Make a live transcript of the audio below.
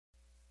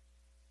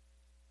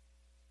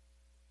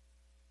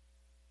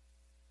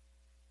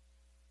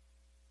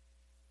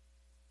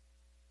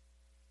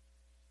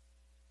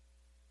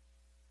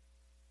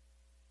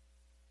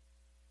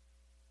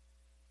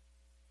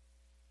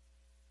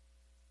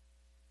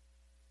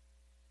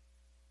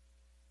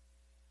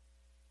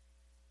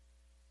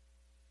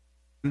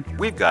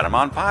We've got them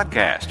on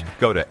podcast.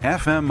 Go to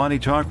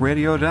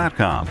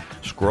fmmoneytalkradio.com.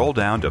 Scroll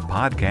down to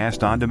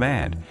Podcast on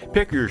Demand.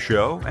 Pick your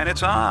show, and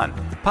it's on.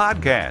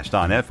 Podcast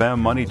on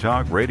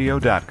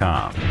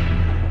fmmoneytalkradio.com.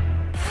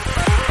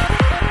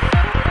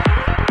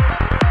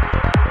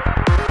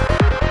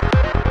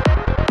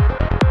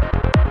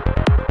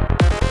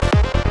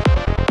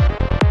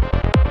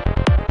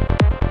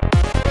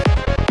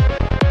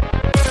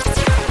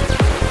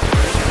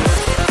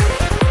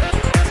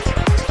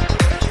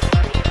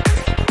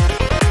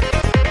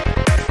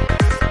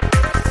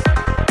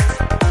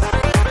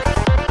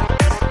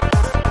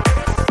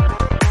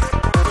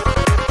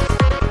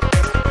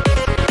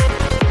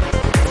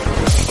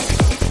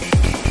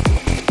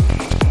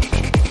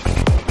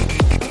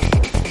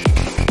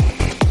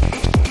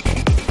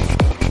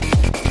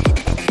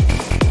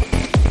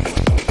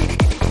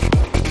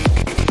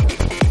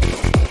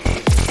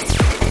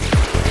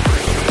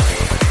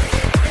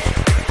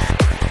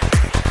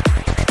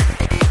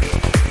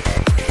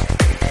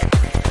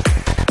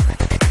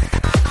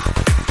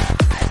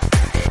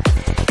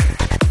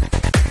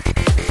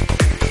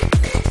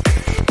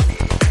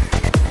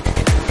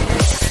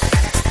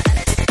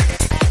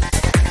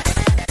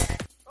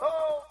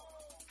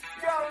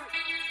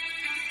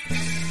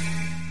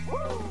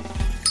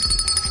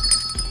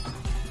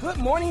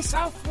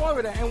 South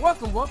Florida, and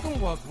welcome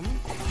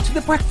to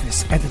the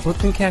breakfast at the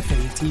Brooklyn Cafe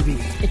TV.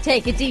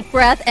 Take a deep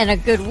breath and a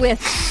good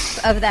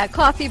whiff of that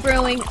coffee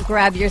brewing.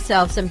 Grab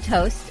yourself some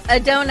toast, a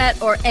donut,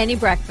 or any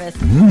breakfast.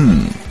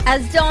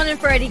 As Dawn and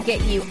Freddie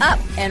get you up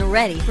and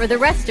ready for the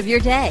rest of your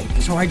day.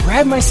 So I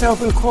grabbed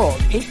myself and called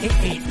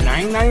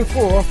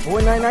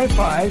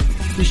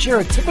 888-994-4995 to share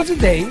a tip of the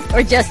day.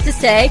 Or just to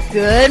say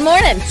good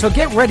morning. So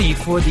get ready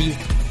for the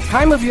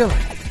time of your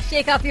life.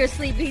 Shake off your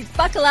sleepies,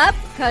 buckle up,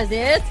 because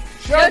it's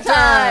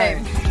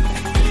showtime!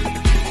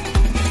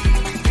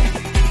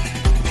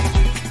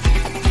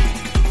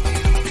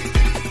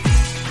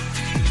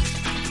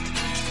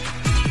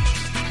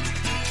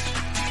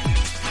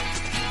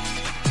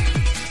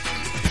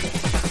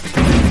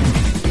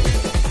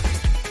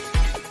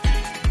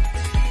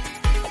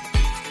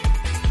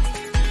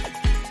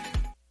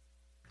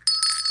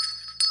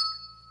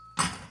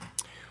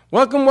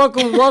 Welcome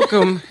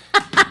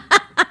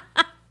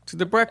to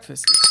the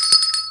breakfast.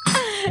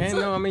 And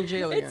no, I'm in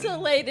jail again. It's so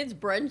late. It's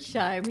brunch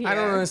time here. I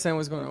don't understand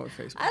what's going on with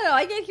Facebook. I don't know.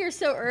 I get here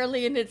so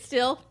early, and it's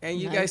still and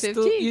you guys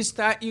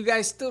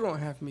still don't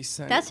have me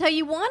sent. That's how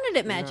you wanted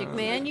it, Magic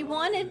Man. You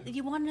wanted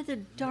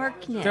the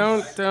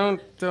darkness.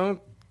 Don't.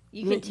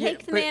 You can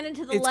take the man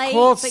into the light. It's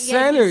called but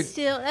centered.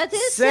 That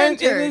is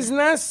centered. It is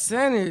not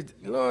centered.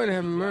 Lord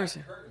have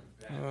mercy.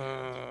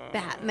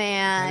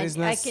 Batman. That is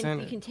not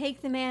centered. You can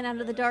take the man out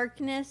of the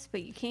darkness,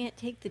 but you can't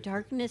take the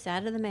darkness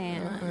out of the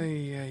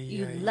man.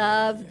 You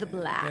love the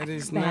black that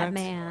is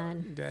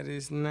Batman. That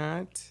is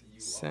not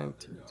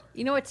centered.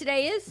 You know what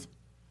today is?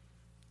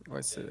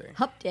 What's today?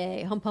 Hump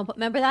Day. Hump.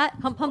 Remember that?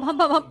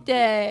 Hump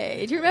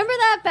Day. Do you remember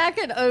that back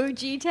in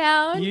OG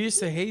Town? You used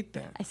to hate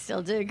that. I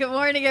still do. Good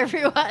morning,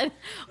 everyone.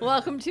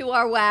 Welcome to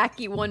our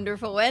wacky,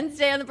 wonderful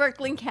Wednesday on the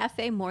Brooklyn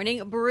Cafe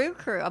Morning Brew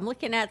Crew. I'm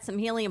looking at some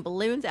helium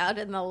balloons out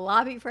in the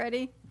lobby,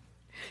 Freddie.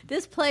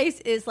 This place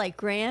is like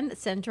Grand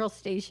Central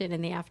Station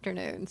in the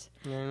afternoons.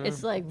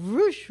 It's like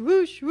whoosh,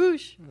 whoosh,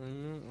 whoosh.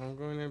 I'm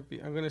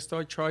going to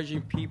start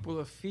charging people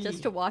a fee.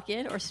 Just to walk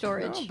in or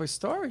storage? No, but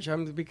storage.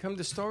 I'm to become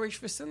the storage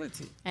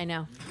facility. I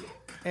know.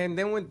 And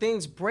then when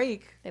things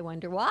break, they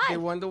wonder why.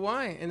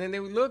 And then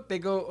they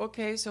go,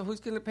 okay, so who's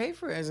going to pay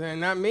for it? I said,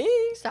 not me.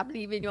 Stop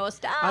leaving your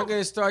stuff. I'm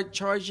going to start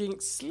charging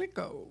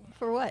Slicko.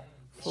 For what?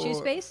 Shoe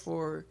space?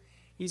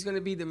 He's going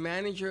to be the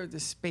manager of the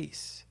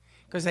space.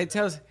 Because I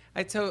tell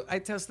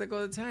Slick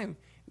all the time,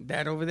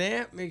 that over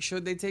there, make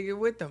sure they take it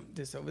with them.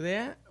 This over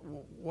there,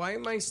 why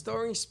am I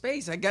storing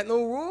space? I got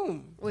no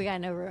room. We got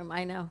no room,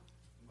 I know.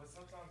 But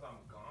sometimes I'm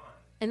gone.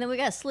 And then we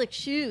got Slick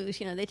shoes.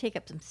 You know, they take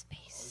up some space.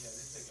 Oh, yeah,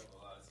 they take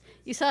up a lot of space.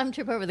 You saw him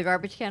trip over the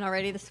garbage can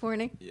already this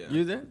morning? Yeah.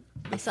 You did?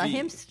 I saw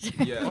him.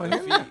 Yeah,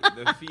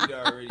 the feet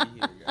are already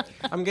here, guys.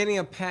 I'm getting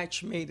a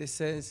patch made that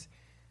says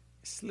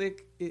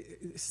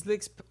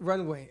Slick's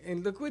runway.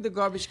 And look where the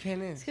garbage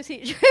can is. Because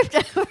he tripped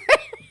over it.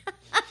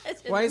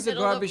 Why is the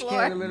garbage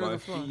can in the middle of the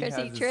floor? Because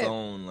he tripped.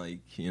 Own,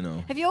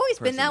 Have you always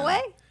been that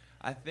way?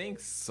 I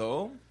think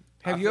so.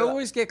 Have you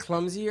always get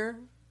clumsier?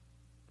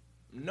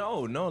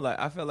 No. Like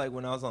I felt like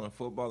when I was on a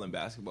football and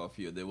basketball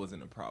field, there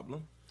wasn't a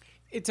problem.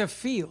 It's a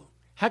field.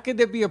 How could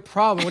there be a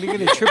problem? What, are you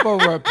going to trip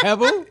over a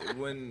pebble? It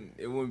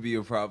wouldn't be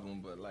a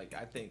problem, but like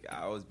I think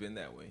I always been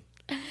that way.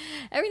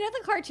 Ever know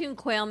the cartoon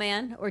Quail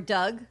Man or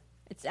Doug?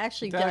 It's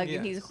actually Doug yes.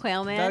 and he's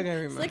Quail Man. Doug, I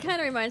remember. So it kind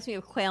of reminds me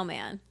of Quail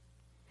Man.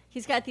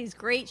 He's got these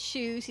great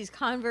shoes. He's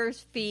Converse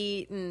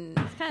feet, and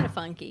it's kind of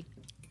funky.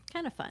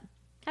 Kind of fun.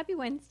 Happy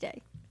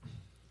Wednesday.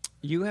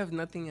 You have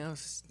nothing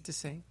else to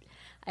say?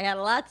 I got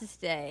a lot to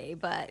say,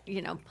 but,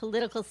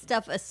 political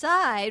stuff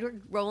aside,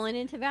 we're rolling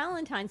into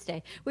Valentine's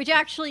Day, which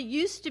actually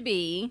used to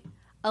be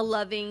a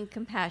loving,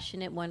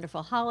 compassionate,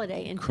 wonderful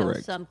holiday until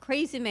some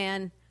crazy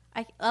man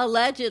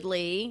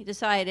allegedly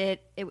decided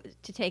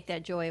to take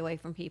that joy away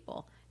from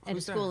people. at a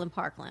Who's school that? in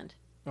Parkland.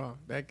 Oh,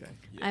 that guy.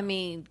 Yeah. I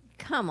mean,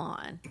 come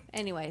on.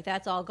 Anyway,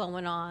 that's all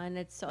going on.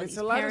 It's all It's these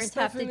a lot of parents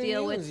stuff have to in the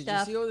deal news. with Did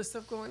stuff. you see all the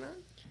stuff going on?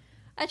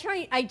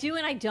 I do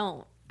and I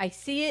don't. I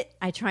see it.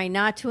 I try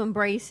not to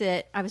embrace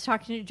it. I was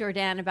talking to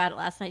Jordan about it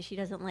last night. She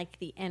doesn't like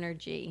the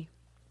energy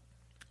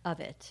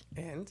of it.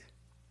 And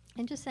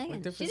And just saying, she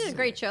difference did is a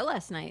great it? show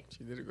last night.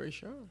 she did a great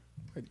show.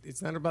 But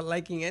it's not about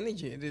liking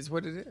energy. It is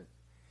what it is.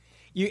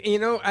 You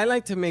know, I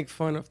like to make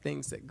fun of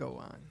things that go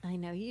on. I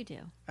know you do.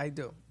 I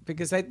do.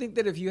 Because I think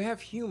that if you have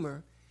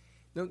humor,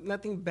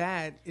 nothing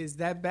bad is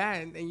that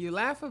bad, and you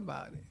laugh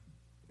about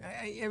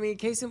it. I mean,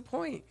 case in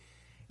point,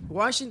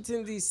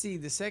 Washington, D.C.,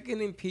 the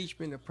second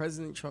impeachment of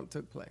President Trump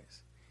took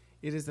place.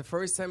 It is the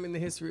first time in the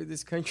history of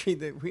this country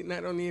that we're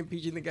not only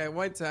impeaching the guy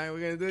one time, we're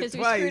going to do it Because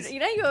twice. you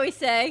know, you always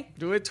say,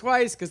 Do it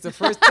twice, because the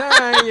first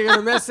time you're going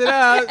to mess it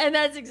up. and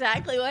that's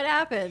exactly what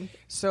happened.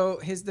 So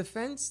his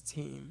defense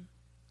team,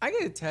 I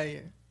got to tell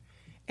you,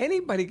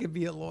 anybody could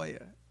be a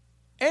lawyer.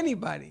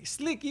 Anybody.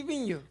 Slick,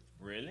 even you.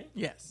 Really?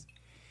 Yes.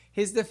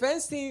 His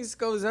defense team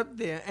goes up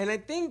there, and I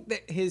think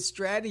that his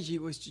strategy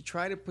was to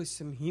try to put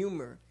some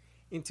humor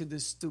into the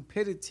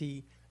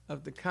stupidity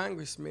of the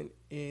congressman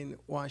in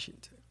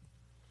Washington.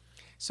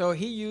 So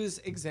he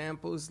used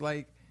examples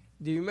like,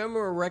 do you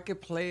remember a record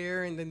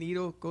player and the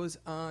needle goes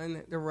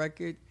on the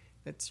record?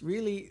 That's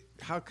really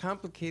how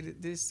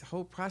complicated this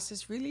whole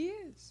process really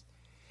is.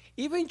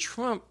 Even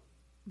Trump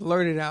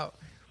blurted out,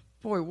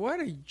 boy, what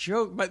a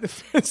joke by the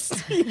defense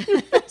team.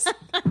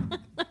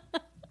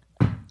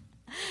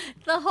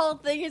 The whole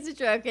thing is a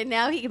joke, and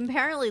now he can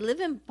apparently live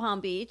in Palm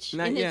Beach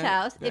Not in his yet.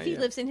 house Not if he yet.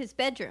 lives in his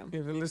bedroom.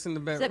 If you listen to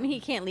Does better. that mean he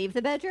can't leave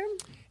the bedroom?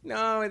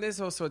 No, there's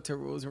all sorts of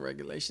rules and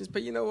regulations.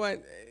 But you know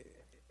what?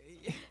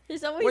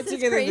 There's always What's he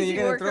this going to do? crazy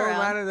You're going to throw him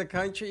workaround. out of the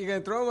country? You're going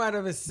to throw him out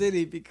of a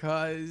city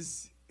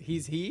because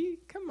he's he?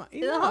 Come on.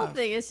 The whole enough.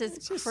 thing is It's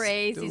just just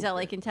crazy, is all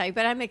I stupid. can tell you.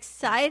 But I'm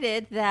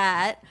excited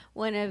that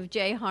one of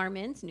Jay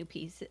Harmon's new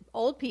pieces,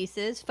 old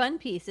pieces, fun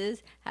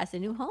pieces, has a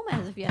new home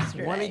as of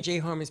yesterday. One of Jay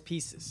Harmon's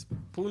pieces.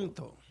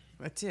 Punto.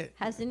 That's it.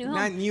 Has a new home.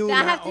 Not new, I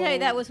not have to tell you,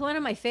 old. that was one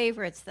of my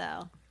favorites,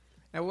 though.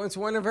 That was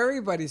one of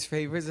everybody's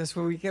favorites. That's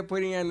what we kept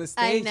putting on the I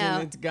stage, know,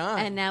 and it's gone.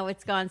 and now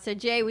it's gone. So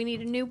Jay, we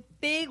need a new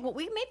big.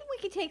 Maybe we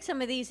could take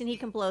some of these and he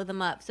can blow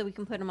them up, so we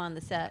can put them on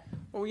the set.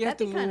 well, we have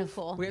that'd to be kinda move.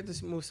 cool. We have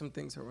to move some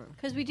things around.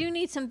 Because we do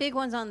need some big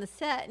ones on the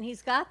set, and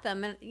he's got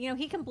them. And you know,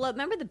 he can blow.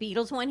 Remember the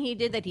Beatles one he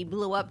did that he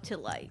blew up to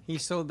like. He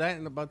sold that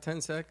in about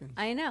 10 seconds.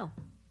 I know,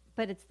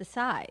 but it's the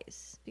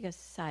size because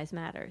size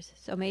matters.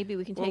 So maybe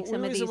we can take Well,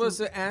 some we of were these. supposed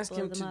and to ask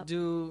blow him them to up.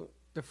 do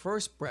the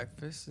first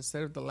breakfast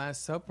instead of the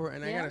Last Supper,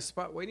 and I Yeah. got a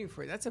spot waiting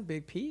for it. That's a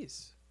big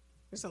piece.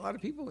 There's a lot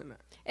of people in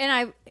that.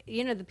 And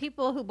the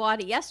people who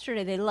bought it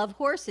yesterday, they love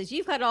horses.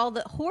 You've got all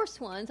the horse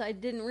ones. I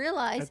didn't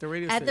realize At the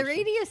radio the station.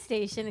 radio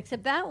station,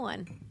 except that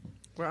one.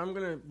 Well, I'm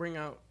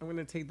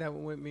gonna take that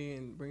one with me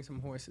and bring some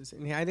horses.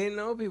 And I didn't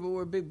know people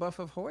were a big buff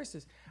of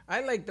horses.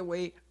 I like the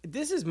way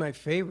this is my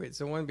favorite. It's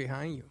the one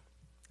behind you,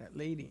 that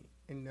lady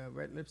in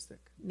red lipstick.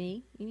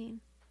 Me? You mean?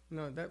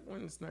 No, that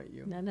one's not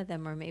you. None of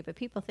them are me, but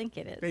people think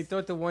it is. They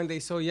thought the one they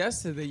saw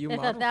yesterday you They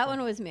thought modeled that for.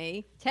 one was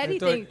me. They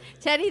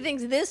Teddy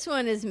thinks this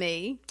one is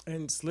me.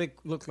 And Slick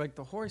looked like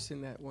the horse in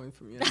that one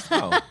from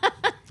yesterday. Oh,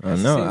 I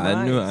know. Same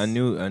I eyes.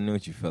 knew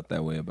that you felt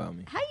that way about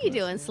me. How you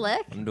doing,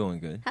 Slick? I'm doing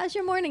good. How's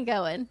your morning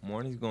going?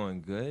 Morning's going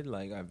good.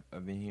 Like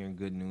I've been hearing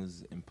good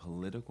news in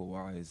political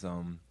wise.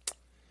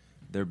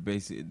 They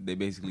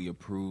basically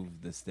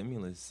approved the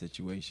stimulus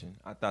situation.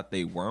 I thought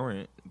they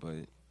weren't,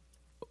 but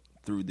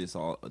through this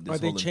Are they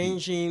whole impeach-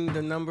 changing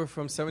the number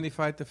from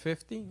 75 to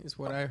 50? Is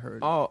what I heard.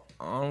 Oh,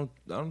 I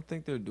don't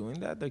think they're doing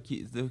that. They're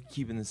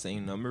keeping the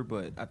same number,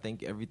 but I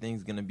think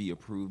everything's gonna be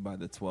approved by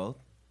the 12th.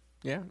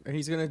 Yeah, and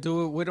he's gonna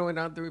do it widowing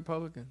out the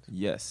Republicans.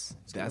 Yes,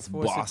 gonna that's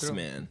force it boss through.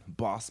 man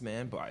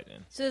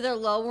Biden. So they're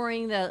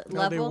lowering the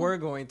No, level. they were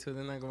going to.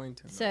 They're not going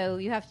to. So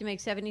you have to make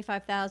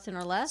 75,000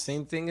 or less.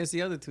 Same thing as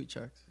the other two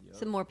checks.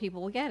 So more people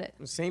will get it.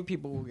 The same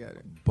people will get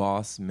it.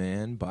 Boss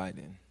man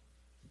Biden,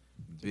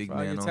 big File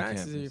man your on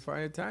taxes. If you campus. file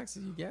your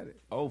taxes, you get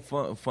it. Oh,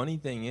 funny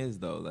thing is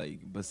though, like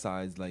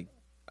besides like,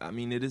 I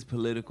mean it is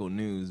political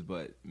news,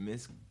 but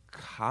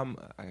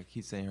I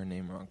keep saying her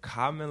name wrong.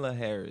 Kamala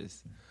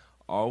Harris,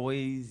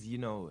 always, you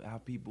know how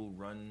people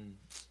run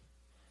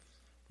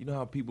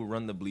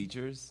the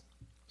bleachers.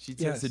 She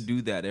tends Yes. to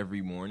do that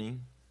every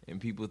morning, and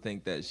people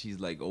think that she's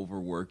like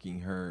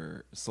overworking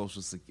her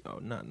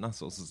not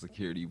social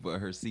security, but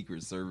her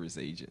Secret Service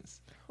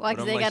agents. Why? But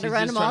Because I'm they like, got to she's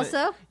run just them trying to-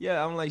 also.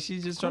 Yeah, I'm like,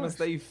 she's just trying to course.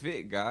 stay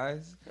fit,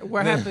 guys.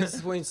 What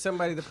happens when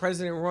the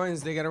president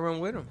runs? They got to run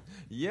with him.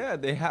 Yeah,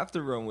 they have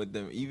to run with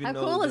them, even How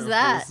though cool they're is in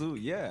that? full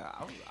suit. Yeah,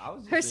 I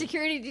was. Her just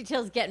security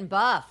detail's getting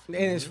buff. And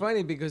it's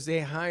funny because they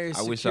hire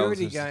I wish I was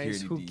security her guys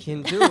security who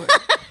can detail. do it.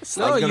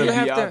 I was you gonna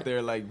have be to. out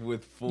there like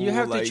with full. You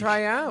have like, to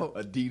try out.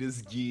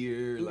 Adidas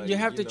gear. Like, You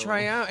have to know.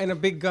 try out and a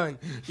big gun.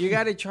 You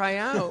got to try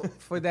out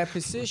for that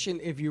position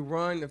if you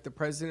run, if the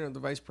president or the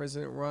vice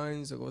president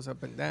runs or goes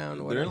up and down. Or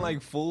They're whatever. in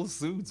like full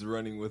suits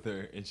running with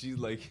her, and she's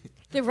like.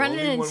 They're the running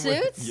only in one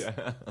with- suits?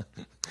 Yeah.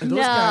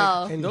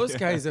 And those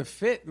guys are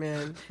fit,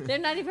 man. They're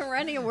not even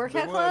running in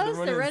workout They're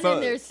clothes. They're running some-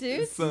 in their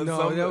suits.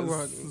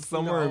 No,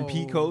 some are in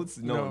pea coats.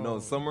 No,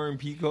 some are in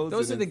pea coats.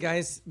 Those are and the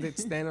guys that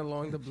stand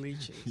along the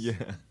bleachers. Yeah.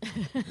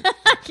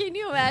 Can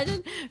you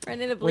imagine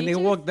running the bleachers? When they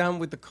walk down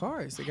with the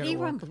cars, they gotta He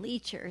walk. run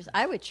bleachers.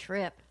 I would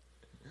trip.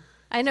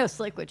 I know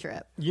Slick would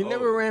trip. You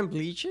never ran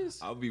bleachers?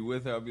 I'll be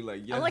with her. I'll be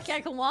like, yes. I'm lucky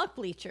I can walk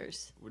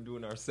bleachers. We're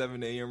doing our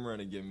 7 a.m. run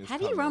again, Miss How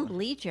do you run Kamala.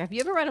 bleacher? Have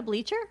you ever run a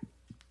bleacher?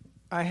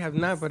 I have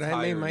not, but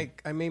Tiring.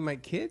 I made my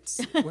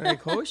kids when I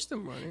coached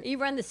them run it. You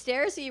run the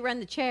stairs or you run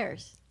the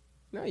chairs?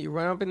 No, you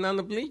run up and down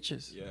the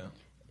bleachers. Yeah.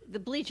 The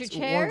bleacher So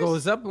chairs one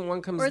goes up and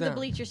one comes or down. the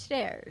bleacher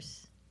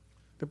stairs?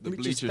 The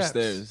bleacher steps.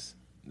 stairs.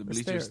 The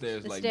bleacher stairs.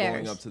 stairs, The like stairs.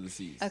 going up to the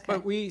seats. Okay.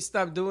 But we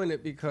stopped doing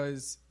it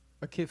because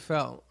a kid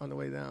fell on the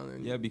way down.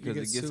 And Yeah, because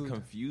you it get gets sued.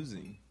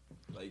 confusing.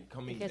 Like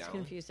coming It gets down.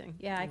 confusing.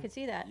 Yeah, I could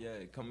see that. Yeah,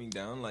 coming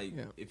down. Like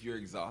Yeah. if you're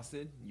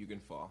exhausted, you can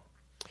fall.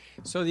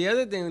 So the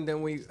other thing that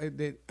we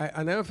did,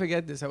 I never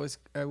forget this. I was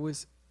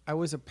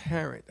a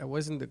parent. I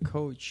wasn't the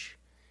coach.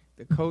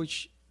 The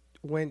coach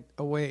went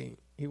away.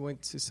 He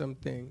went to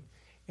something,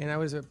 and I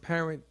was a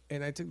parent.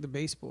 And I took the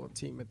baseball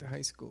team at the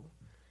high school,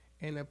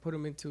 and I put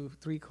them into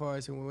 3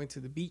 cars, and we went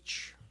to the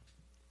beach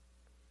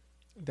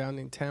down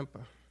in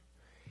Tampa.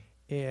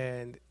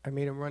 And I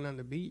made them run on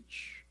the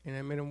beach, and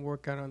I made them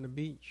work out on the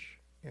beach.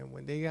 And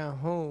when they got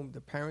home,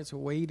 the parents were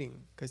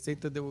waiting because they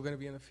thought they were going to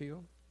be on the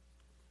field.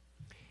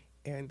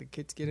 And the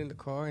kids get in the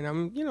car, and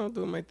I'm,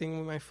 doing my thing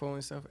with my phone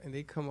and stuff, and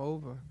they come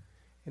over,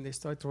 and they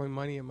start throwing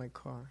money in my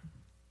car.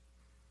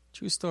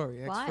 True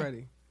story, Why?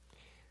 ex-Freddie.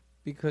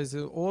 Because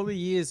of all the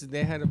years that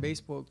they had a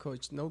baseball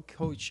coach, no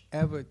coach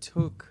ever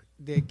took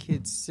their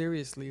kids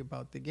seriously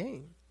about the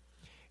game.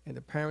 And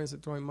the parents are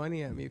throwing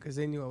money at me because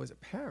they knew I was a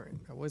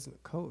parent. I wasn't a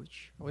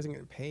coach. I wasn't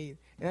getting paid.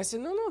 And I said,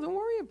 no, don't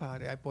worry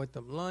about it. I bought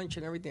them lunch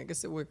and everything. I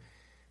guess they were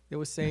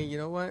saying, you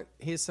know what,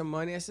 here's some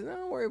money. I said, no,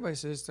 don't worry about it.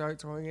 So they started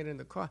throwing it in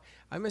the car.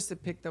 I must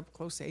have picked up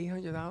close to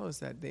 $800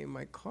 that day in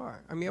my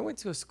car. I mean, I went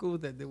to a school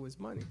that there was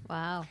money.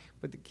 Wow.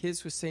 But the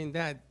kids were saying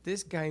that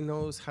this guy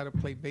knows how to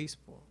play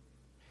baseball.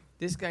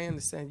 This guy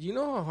understands. You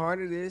know how hard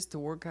it is to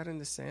work out in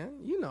the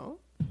sand? You know.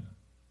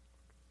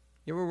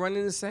 You ever run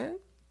in the sand?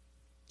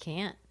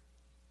 Can't.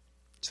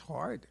 It's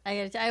hard.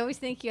 I always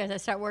think you as I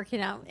start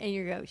working out and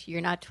you go,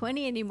 you're not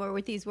 20 anymore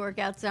with these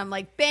workouts. And I'm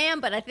like, bam,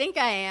 but I think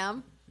I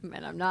am.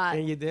 And I'm not.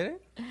 And you did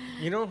it?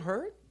 You don't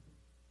hurt?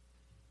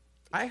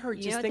 I hurt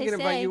You know just what thinking they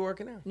about say? you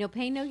working out. No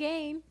pain, no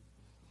gain.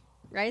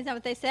 Right? Is that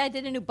what they say? I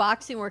did a new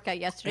boxing workout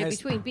yesterday Yes.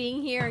 between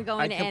being here and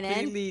going to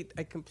NN.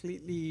 I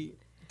completely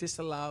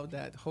disallowed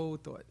that whole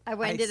thought. I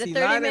went and did a see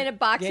lot of 30-minute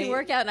boxing game-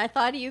 workout, and I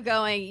thought of you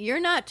going,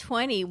 you're not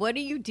 20. What are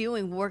you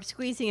doing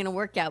squeezing in a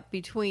workout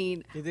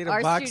between You did a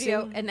our boxing?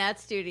 studio and that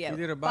studio? You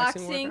did a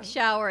boxing workout?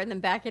 shower, and then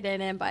back at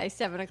NN by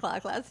 7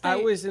 o'clock last night. I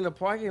was in the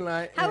parking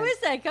lot. How and is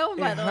that going,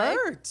 by it the way?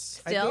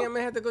 hurts. I Still? think I'm going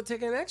to have to go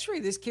take an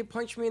x-ray. This kid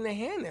punched me in the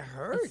hand. It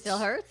hurts. It still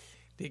hurts?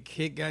 The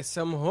kid got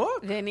some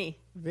hook. Vinny.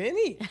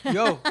 Vinny.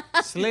 Yo,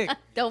 Slick.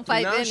 Don't fight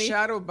Do not Vinny.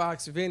 shadow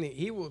box Vinny.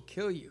 He will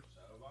kill you.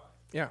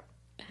 Yeah.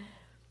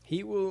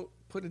 He will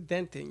put a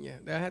dent in you.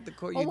 I had to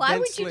call Well, you why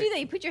Dent would you Slick. do that?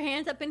 You put your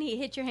hands up and he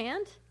hit your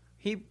hand?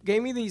 He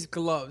gave me these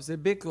gloves. They're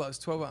big gloves,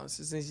 12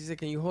 ounces. And he said,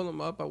 can you hold them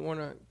up? I want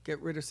to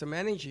get rid of some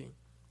energy.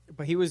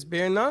 But he was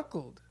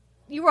bare-knuckled.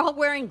 You were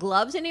wearing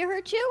gloves and he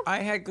hurt you?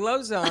 I had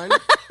gloves on.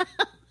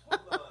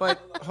 But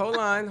hold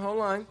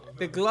on.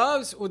 The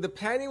gloves, the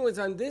padding was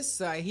on this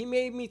side. He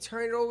made me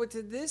turn it over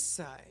to this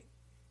side.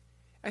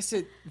 I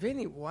said,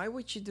 Vinny, why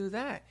would you do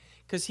that?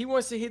 Because he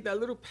wants to hit that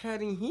little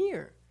padding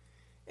here.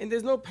 And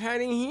there's no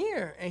padding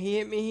here. And he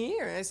hit me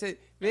here. And I said,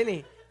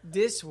 Vinny,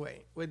 this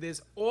way, where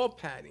there's all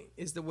padding,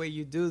 is the way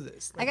you do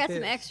this. I like got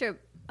some this. extra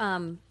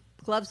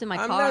gloves in my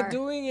I'm car. not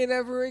doing it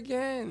ever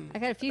again. I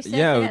got a few sets.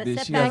 Yeah, I got a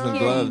set she got back some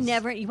here.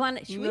 gloves. You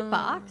want? Should we No.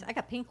 box? I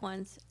got pink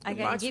ones. I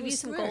got Box give you was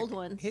some slick. gold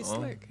ones. His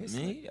slick. His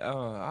slick. Me?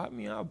 I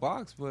mean, I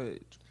box, but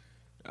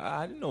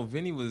I didn't know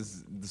Vinny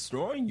was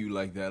destroying you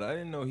like that. I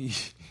didn't know he.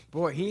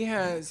 Boy, he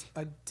has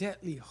a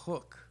deadly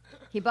hook.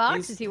 He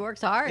boxes. He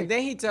works hard. And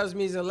then he tells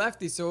me he's a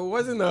lefty, so it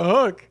wasn't a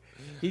hook.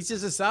 He's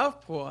just a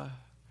southpaw.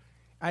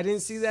 I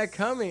didn't see that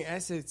coming. I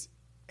said,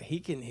 he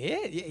can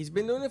hit. Yeah, he's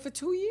been doing it for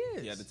 2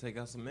 years. He had to take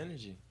out some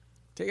energy.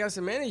 Take out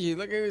some energy.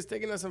 Look, he was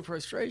taking out some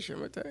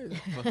frustration. I'm tell you.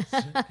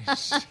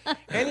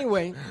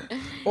 Anyway,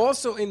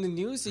 also in the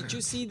news, did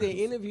you see they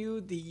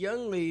interviewed the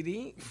young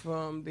lady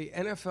from the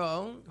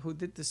NFL who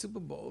did the Super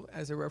Bowl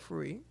as a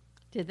referee?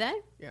 Did they?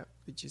 Yeah.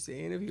 Did you see they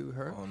interviewed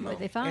her? Oh, What no. did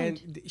they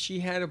find? And she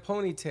had a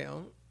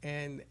ponytail,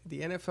 and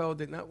the NFL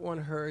did not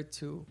want her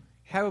to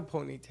have a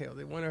ponytail.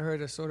 They wanted her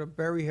to sort of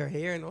bury her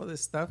hair and all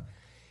this stuff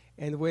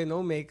and wear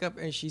no makeup.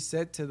 And she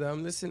said to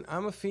them, listen,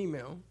 I'm a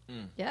female,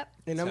 Yep.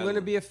 and I'm Tell going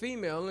to them. be a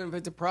female, and if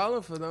it's a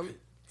problem for them,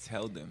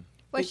 Tell them.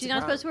 What? It's She's a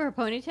not supposed to wear her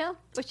ponytail?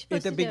 What's she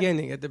at supposed the to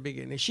do?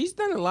 beginning. She's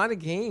done a lot of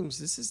games.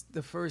 This is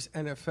the first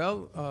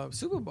NFL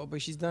Super Bowl,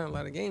 but she's done a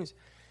lot of games.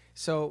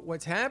 So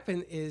what's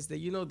happened is that,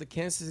 the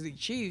Kansas City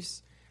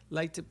Chiefs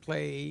like to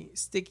play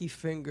sticky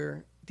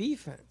finger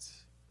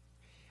defense.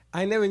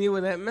 I never knew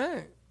what that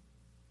meant.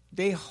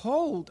 They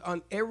hold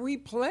on every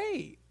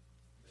play.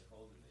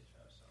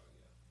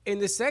 In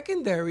the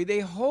secondary, they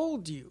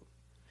hold you.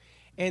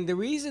 And the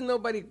reason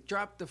nobody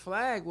dropped the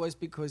flag was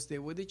because they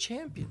were the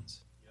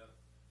champions.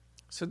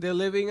 So they're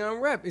living on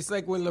rep. It's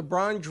like when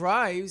LeBron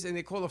drives and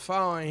they call a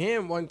foul on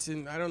him once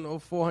in,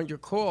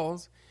 400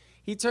 calls.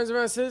 He turns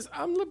around and says,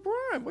 I'm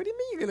LeBron. What do you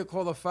mean you're going to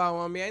call a foul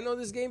on me? I know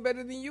this game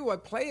better than you. I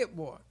play it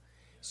more.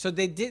 So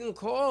they didn't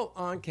call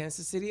on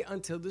Kansas City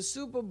until the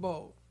Super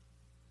Bowl.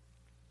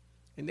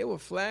 And there were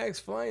flags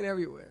flying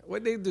everywhere.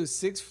 What did they do?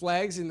 6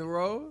 flags in a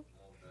row?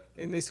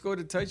 And they scored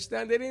a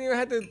touchdown. They didn't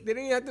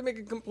even have to make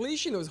a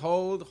completion. It was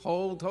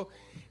hold.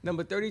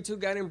 Number 32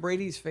 got in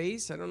Brady's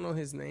face. I don't know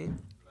his name.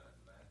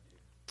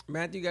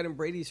 Matthew got in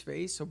Brady's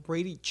face, so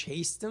Brady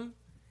chased him.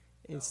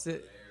 And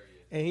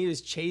he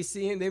was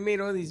chasing him. They made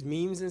all these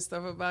memes and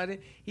stuff about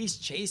it. He's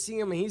chasing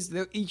him, and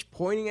they're each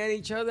pointing at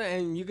each other.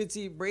 And you could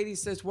see Brady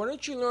says, why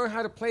don't you learn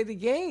how to play the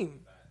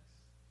game?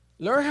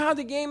 Learn how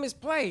the game is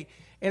played.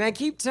 And I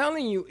keep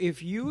telling you,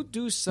 if you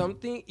do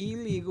something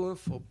illegal in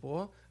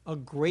football, a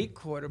great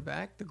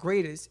quarterback, the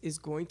greatest, is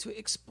going to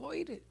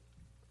exploit it.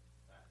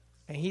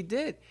 And he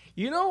did.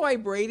 You know why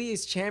Brady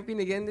is champion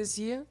again this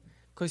year?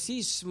 Because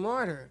he's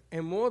smarter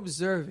and more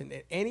observant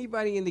than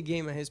anybody in the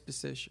game at his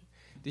position.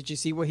 Did you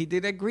see what he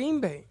did at Green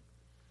Bay?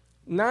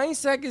 9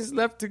 seconds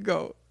left to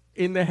go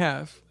in the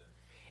half.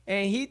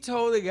 And he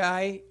told the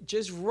guy,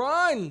 just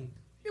run.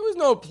 There was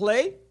no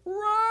play.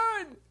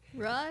 Run.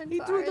 Run, He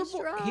threw the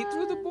ball. run. He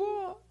threw the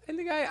ball. And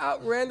the guy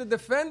outran the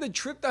defender,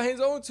 tripped on his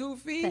own 2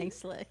 feet. Thanks,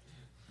 Slick.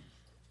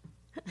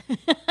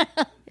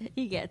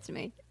 He gets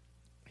me.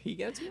 He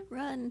gets me.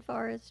 Run,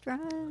 Forrest,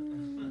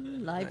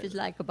 run. Life is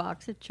like a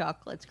box of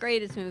chocolates.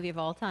 Greatest movie of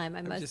all time, I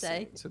I'm must just say.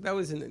 saying. So that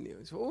was in the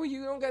news. Oh,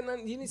 you don't got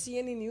nothing. You didn't see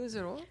any news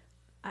at all?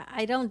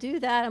 I don't do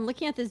that. I'm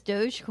looking at this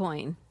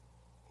Dogecoin.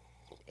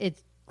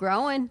 It's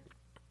growing.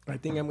 I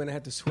think I'm going to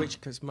have to switch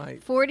because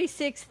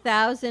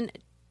 46,000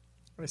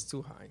 that's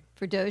too high.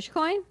 for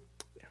Dogecoin.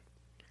 Yeah.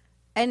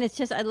 And it's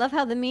just, I love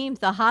how the memes,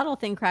 the HODL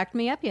thing cracked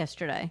me up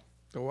yesterday.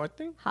 The what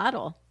thing?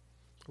 HODL.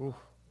 Ooh,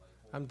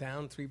 I'm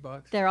down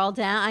 $3. They're all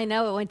down. I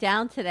know it went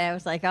down today. I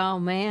was like, oh,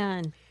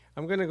 man.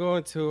 I'm going to go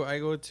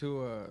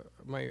to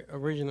my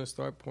original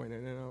start point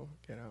and then I'll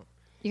get out.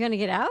 You're going to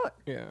get out?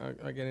 Yeah,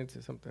 I'll get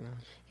into something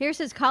else. Here it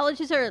says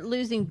colleges are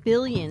losing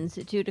billions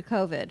due to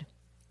COVID.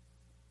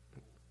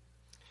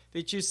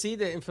 Did you see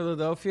that in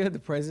Philadelphia, the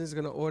president's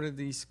going to order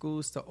these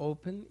schools to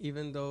open,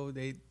 even though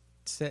they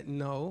said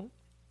no,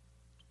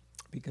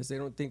 because they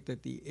don't think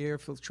that the air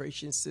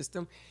filtration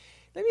system.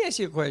 Let me ask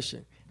you a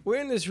question.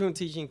 We're in this room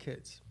teaching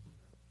kids.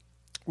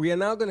 We are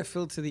now going to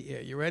filter the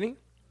air. You ready?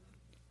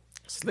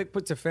 Slick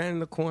puts a fan in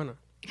the corner.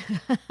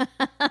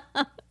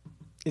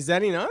 Is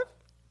that enough?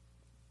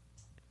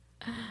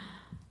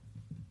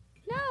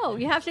 No,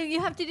 you have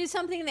to do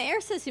something in the air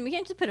system. You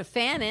can't just put a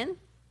fan in.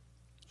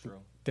 True.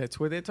 That's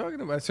what they're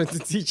talking about. So the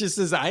teacher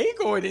says, I ain't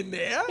going in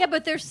there. Yeah,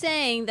 but they're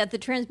saying that the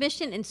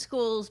transmission in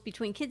schools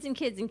between kids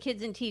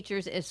and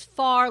teachers is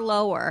far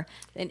lower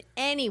than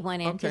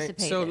anyone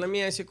anticipated. Okay, so let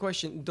me ask you a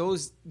question.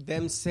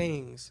 Them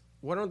sayings,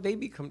 why don't they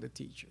become the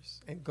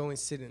teachers and go and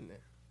sit in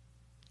there?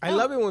 I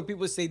love it when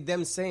people say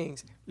them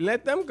sayings.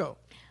 Let them go.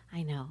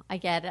 I know. I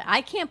get it.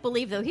 I can't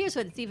believe, though. Here's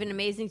what's even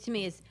amazing to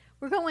me is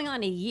we're going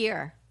on a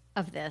year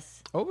of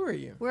this. Over a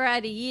year. We're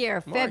at a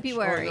year, March.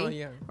 February, Oh, no,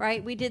 yeah.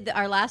 right? We did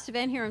our last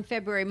event here in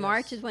February.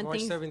 March is when March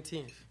things...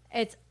 17th.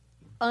 It's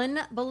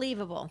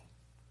unbelievable,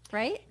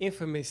 right?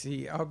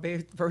 Infamously, our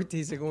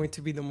birthdays are going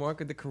to be the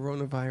mark of the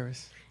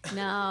coronavirus.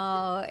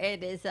 No,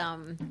 it is.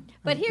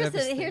 But here's the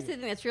devastated.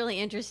 thing that's really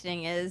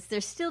interesting is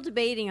they're still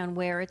debating on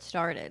where it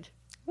started.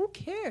 Who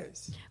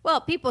cares? Well,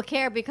 people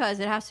care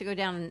because it has to go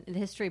down in the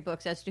history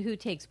books as to who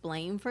takes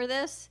blame for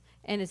this.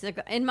 And it's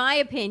in my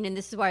opinion,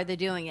 this is why they're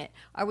doing it.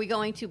 Are we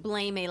going to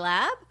blame a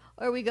lab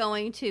or are we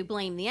going to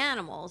blame the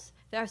animals?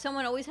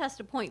 Someone always has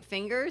to point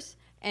fingers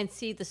and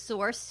see the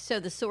source so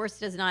the source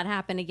does not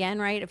happen again,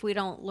 right? If we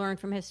don't learn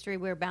from history,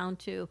 we're bound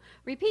to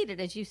repeat it,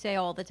 as you say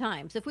all the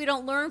time. So if we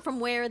don't learn from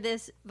where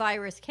this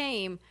virus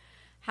came,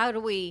 how do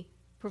we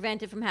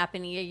prevent it from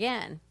happening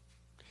again?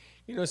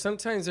 You know,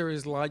 sometimes there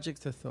is logic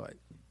to thought.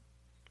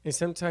 And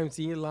sometimes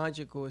the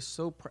illogical is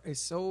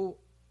so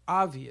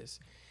obvious.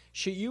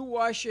 Should you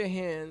wash your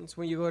hands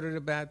when you go to the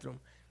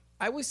bathroom?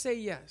 I would say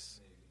yes.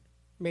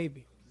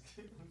 Maybe.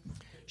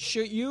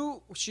 Should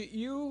you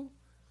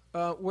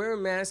wear a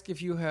mask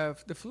if you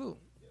have the flu?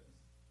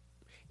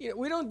 You know,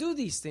 we don't do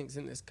these things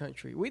in this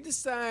country. We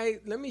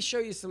decide, let me show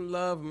you some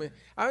love.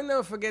 I'll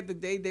never forget the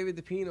day David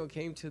DePino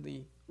came to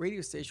the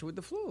radio station with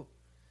the flu.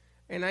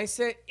 And I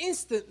said,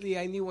 instantly,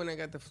 I knew when I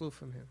got the flu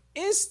from him.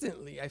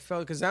 Instantly, I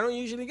felt, because I don't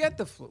usually get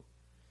the flu.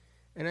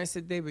 And I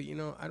said, David, you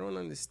know, I don't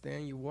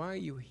understand you. Why are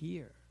you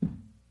here?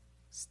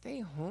 Stay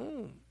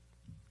home.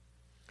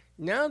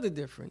 Now the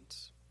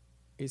difference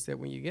is that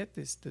when you get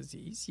this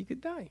disease, you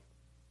could die.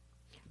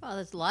 Well,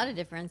 there's a lot of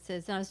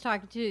differences. And I was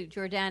talking to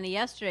Jordana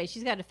yesterday.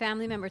 She's got a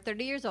family member,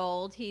 30 years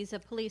old. He's a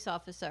police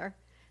officer.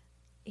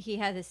 He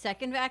had his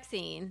second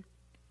vaccine.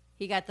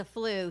 He got the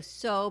flu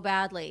so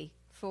badly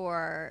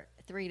for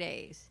 3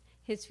 days.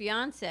 His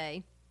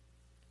fiance,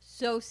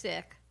 so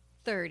sick,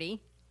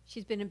 30.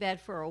 She's been in bed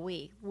for a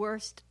week.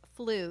 Worst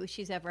flu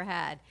she's ever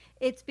had.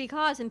 It's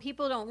because, and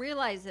people don't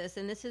realize this,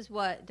 and this is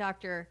what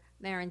Dr.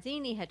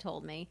 Maranzini had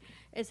told me,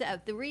 is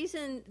that the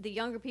reason the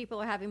younger people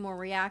are having more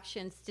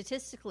reactions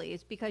statistically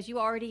is because you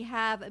already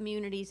have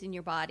immunities in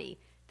your body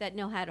that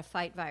know how to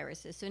fight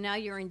viruses. So now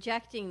you're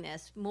injecting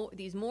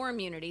these more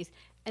immunities,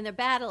 and they're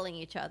battling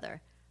each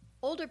other.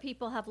 Older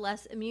people have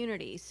less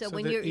immunity. So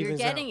when you're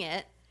getting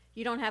it,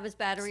 you don't have as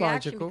bad a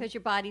reaction because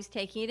your body's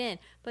taking it in.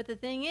 But the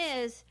thing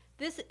is,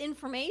 this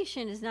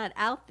information is not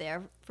out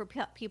there for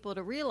people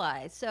to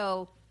realize.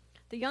 So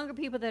the younger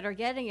people that are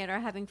getting it are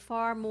having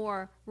far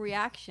more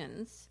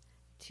reactions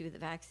to the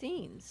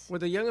vaccines. Well,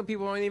 the younger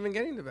people aren't even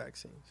getting the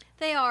vaccines.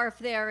 They are if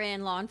they're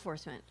in law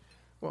enforcement.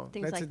 Well,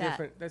 things that's like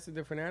that. That's a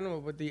different animal.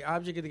 But the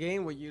object of the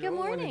game, what you don't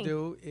want to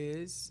do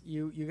is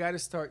you got to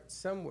start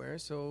somewhere.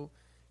 So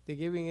they're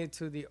giving it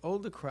to the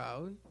older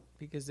crowd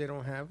because they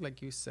don't have,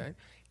 like you said.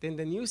 Then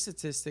the new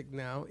statistic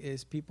now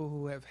is people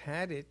who have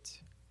had it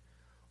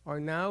are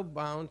now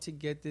bound to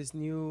get this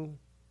new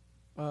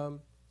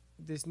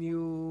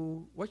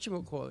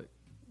whatchamacallit,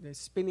 the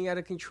spinning out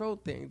of control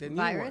thing, the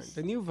virus? New one,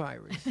 the new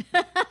virus.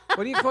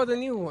 What do you call the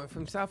new one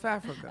from South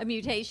Africa? A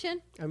mutation?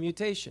 A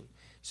mutation.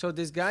 So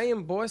this guy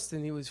in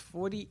Boston, he was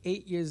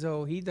 48 years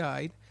old. He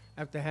died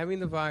after having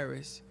the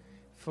virus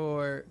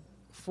for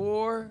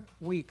 5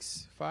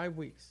 weeks.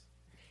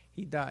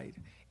 He died.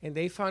 And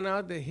they found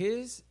out that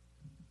his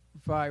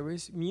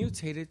virus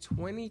mutated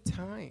 20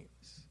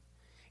 times.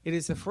 It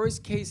is the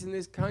first case in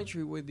this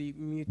country where the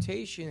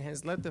mutation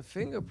has left a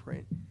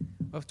fingerprint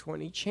of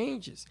 20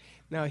 changes.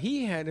 Now,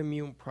 he had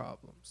immune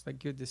problems,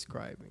 like you're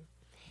describing.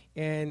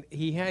 And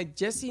he had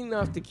just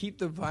enough to keep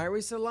the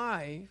virus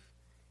alive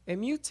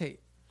and mutate.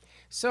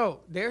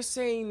 So they're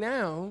saying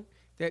now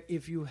that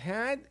if you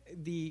had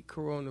the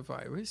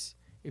coronavirus,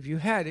 if you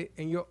had it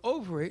and you're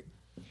over it,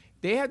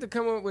 they have to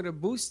come up with a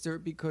booster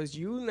because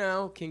you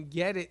now can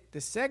get it the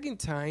second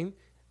time,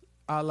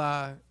 a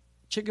la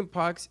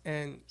chickenpox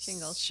and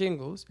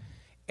shingles,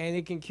 and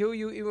it can kill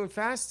you even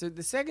faster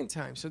the second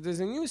time. So there's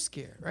a new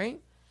scare,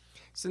 right?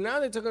 So now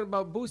they're talking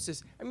about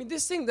boosters. I mean,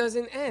 this thing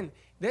doesn't end.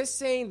 They're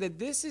saying that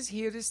this is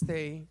here to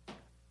stay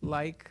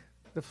like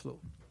the flu.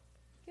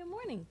 Good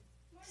morning.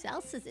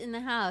 Salsa's in the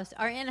house.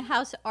 Our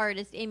in-house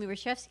artist, Amy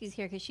Rashevsky, is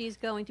here because she's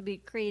going to be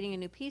creating a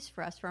new piece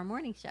for us for our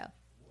morning show.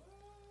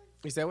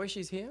 Is that why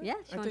she's here? Yeah,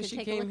 she wanted to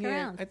take a look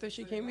around. I thought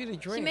she came here to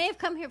drink. She may have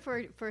come here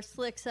for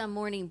Slick's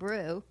morning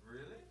brew.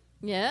 Really?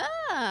 Yeah.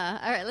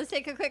 All right, let's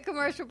take a quick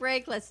commercial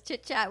break. Let's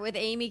chit-chat with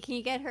Amy. Can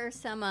you get her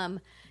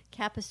some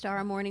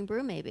Capistara morning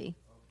brew, maybe?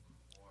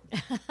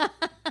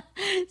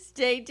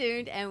 Stay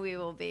tuned, and we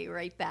will be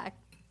right back.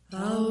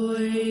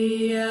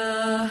 Hi,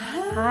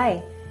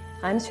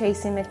 I'm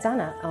Tracy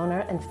McDonough,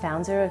 owner and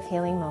founder of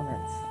Healing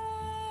Moments.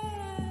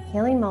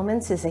 Healing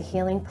Moments is a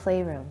healing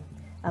playroom,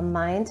 a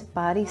mind,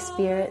 body,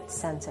 spirit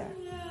center.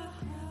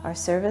 Our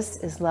service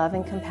is love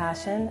and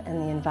compassion,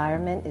 and the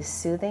environment is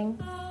soothing,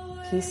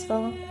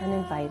 peaceful, and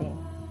inviting.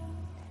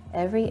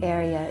 Every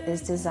area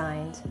is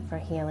designed for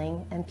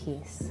healing and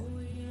peace.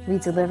 We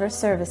deliver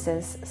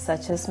services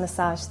such as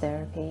massage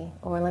therapy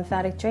or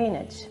lymphatic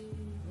drainage,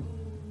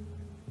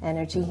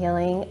 energy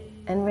healing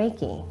and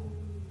Reiki,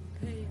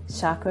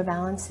 chakra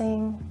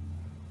balancing,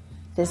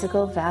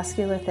 physical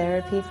vascular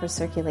therapy for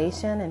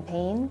circulation and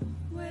pain,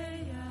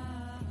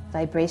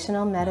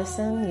 vibrational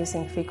medicine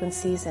using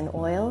frequencies and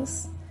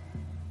oils,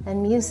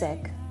 and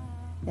music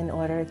in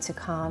order to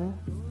calm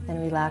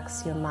and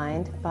relax your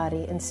mind,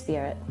 body, and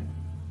spirit.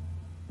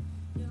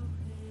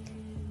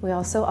 We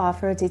also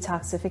offer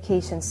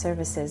detoxification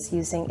services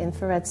using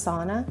infrared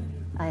sauna,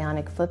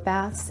 ionic foot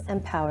baths,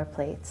 and power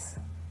plates.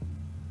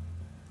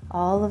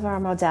 All of our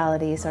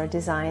modalities are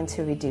designed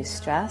to reduce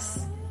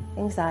stress,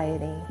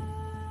 anxiety,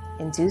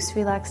 induce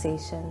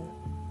relaxation,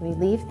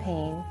 relieve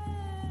pain,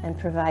 and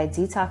provide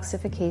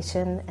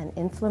detoxification and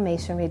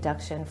inflammation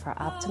reduction for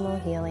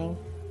optimal healing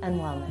and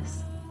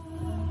wellness.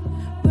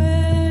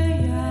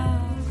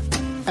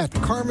 At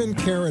Carmen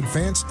Care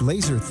Advanced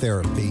Laser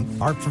Therapy,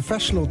 our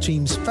professional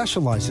team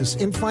specializes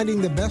in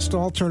finding the best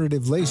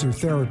alternative laser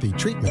therapy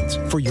treatments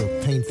for your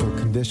painful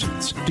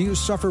conditions. Do you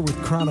suffer with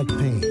chronic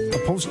pain, a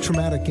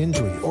post-traumatic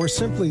injury, or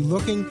simply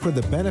looking for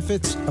the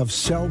benefits of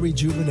cell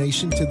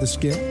rejuvenation to the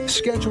skin?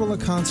 Schedule a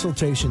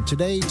consultation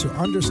today to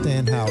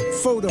understand how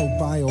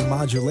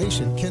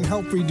photobiomodulation can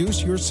help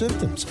reduce your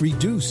symptoms,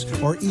 reduce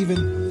or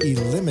even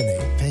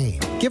eliminate pain.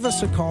 Give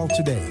us a call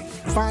today,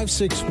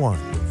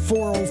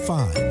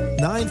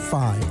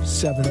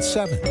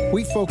 561-405-9577.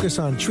 We focus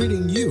on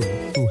treating you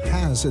who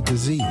has a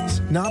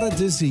disease, not a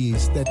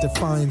disease that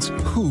defines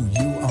who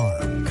you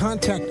are.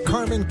 Contact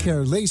Carmen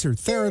Care Laser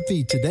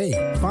Therapy today,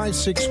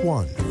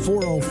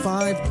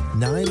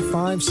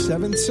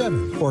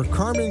 561-405-9577 or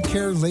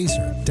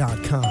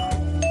CarmenCareLaser.com.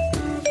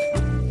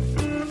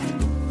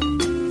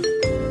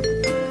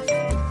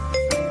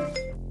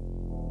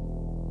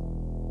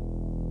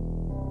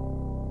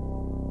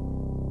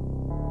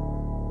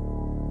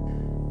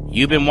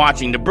 You've been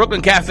watching the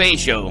Brooklyn Cafe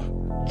Show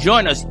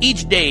Join us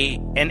each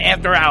day and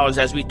after hours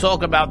as we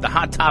talk about the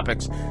hot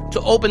topics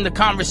to open the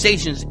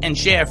conversations and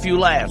share a few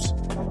laughs.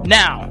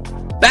 Now,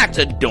 back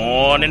to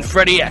Dawn and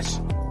Freddie S.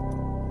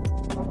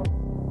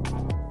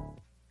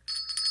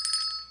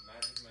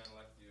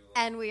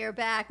 And we are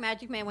back.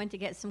 Magic Man went to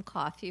get some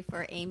coffee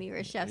for Amy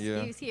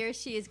Reshevsky, who's here.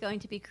 She is going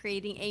to be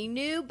creating a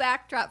new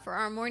backdrop for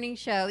our morning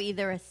show,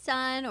 either a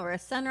sun or a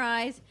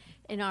sunrise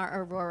in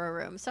our Aurora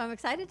room. So I'm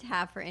excited to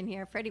have her in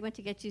here. Freddie went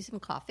to get you some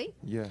coffee.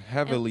 Yeah,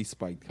 heavily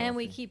spiked coffee. And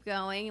we keep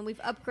going. And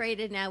we've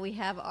upgraded now. We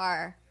have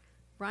our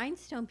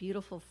rhinestone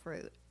beautiful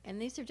fruit.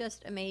 And these are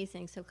just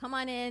amazing. So come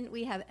on in.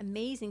 We have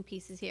amazing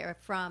pieces here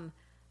from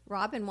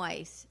Robin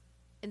Weiss.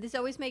 And this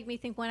always made me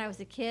think when I was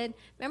a kid.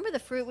 Remember the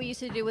fruit we used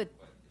to do with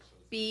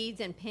beads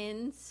and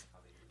pins?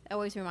 That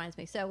always reminds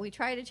me. So we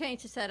try to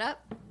change the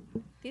setup.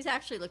 These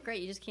actually look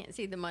great. You just can't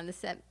see them on the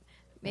set.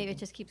 Maybe it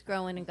just keeps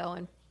growing and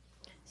going.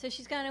 So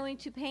she's going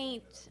to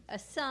paint a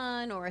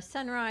sun or a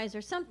sunrise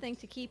or something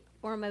to keep,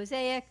 or a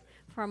mosaic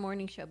for our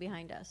morning show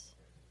behind us.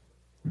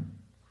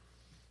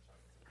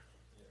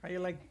 How you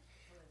like?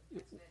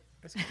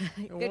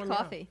 Good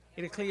coffee.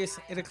 It'll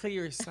clear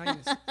your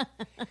sinus.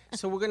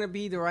 So we're gonna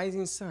be the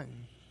rising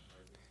sun.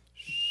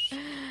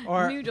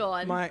 Or New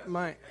dawn.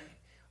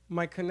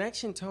 My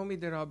connection told me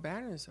that our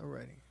banners are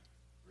ready.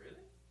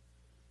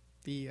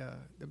 Really?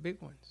 The big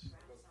ones.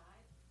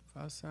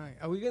 Outside.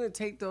 Are we gonna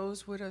take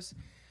those with us?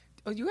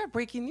 Oh, you had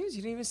breaking news.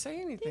 You didn't even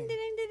say anything.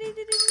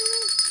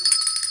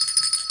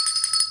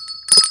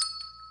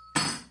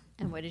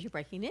 And what is your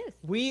breaking news?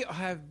 We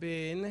have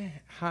been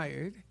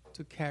hired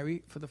to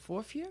carry for the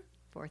fourth year.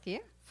 Fourth year.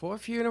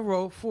 Fourth year in a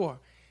row, 4.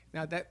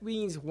 Now that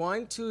means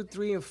 1, 2,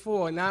 3, and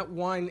 4, not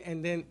 1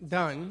 and then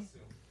done.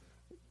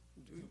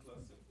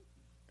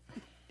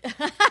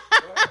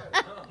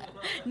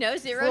 No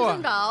zeros 4.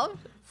 involved.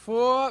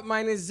 4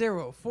 minus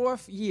 0.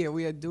 4th year,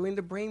 we are doing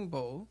the Brain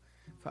Bowl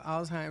for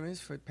Alzheimer's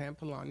for Pam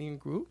Polani and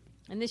group.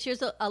 And this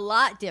year's a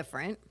lot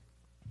different.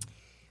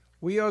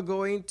 We are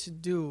going to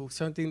do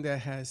something that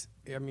has,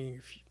 I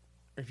mean,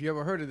 if you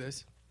ever heard of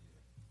this,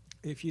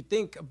 if you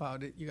think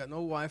about it, you got no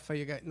Wi-Fi,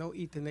 you got no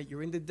Ethernet,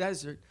 you're in the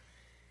desert,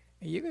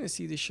 and you're going to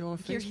see the show on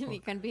You're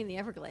Facebook. going to be in the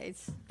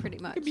Everglades, pretty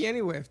much. It could be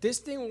anywhere. If this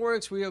thing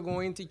works, we are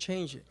going to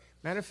change it.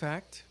 Matter of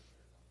fact,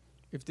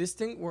 if this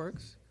thing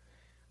works,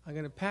 I'm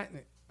going to patent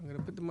it. I'm going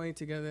to put the money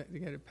together to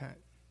get it patent.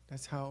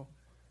 That's how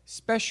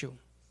special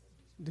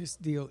this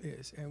deal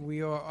is. And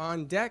we are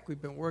on deck.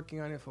 We've been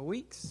working on it for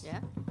weeks.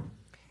 Yeah.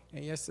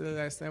 And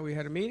last night we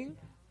had a meeting.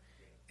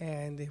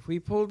 And if we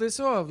pull this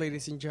off,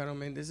 ladies and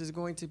gentlemen, this is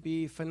going to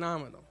be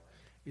phenomenal.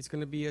 It's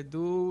going to be a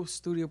dual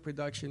studio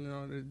production in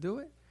order to do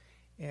it.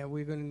 And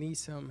we're going to need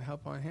some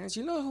help on hands.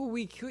 You know who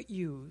we could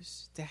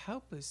use to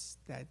help us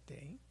that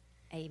day?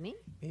 Amy?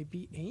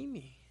 Maybe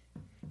Amy.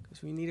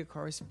 Because we need a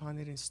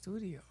correspondent in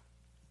studio.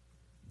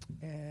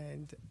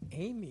 And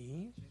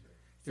Amy...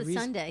 It's a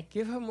Sunday.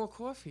 Give her more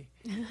coffee.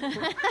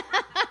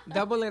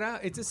 Double it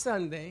out. It's a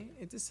Sunday.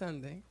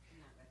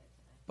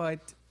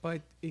 But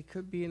it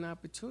could be an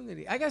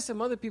opportunity. I got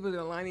some other people that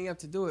are lining up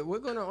to do it. We're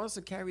going to also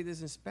carry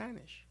this in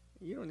Spanish.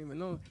 You don't even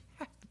know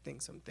half the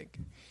things I'm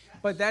thinking.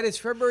 But that is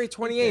February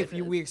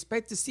 28th. We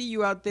expect to see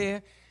you out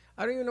there.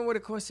 I don't even know what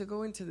it costs to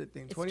go into the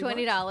thing. It's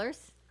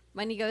 $20.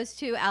 Money goes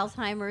to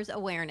Alzheimer's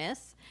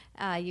awareness.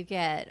 You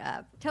get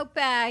a tote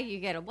bag, you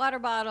get a water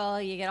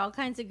bottle, you get all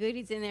kinds of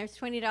goodies in there. It's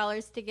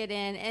 $20 to get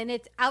in. And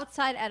it's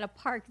outside at a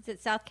park. It's at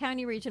South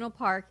County Regional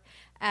Park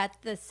at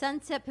the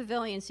Sunset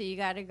Pavilion. So you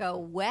got to go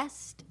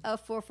west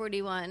of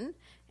 441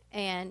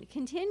 and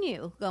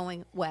continue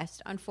going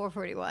west on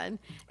 441.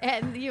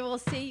 And you will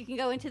see, you can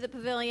go into the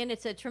pavilion.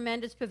 It's a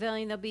tremendous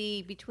pavilion. There'll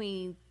be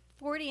between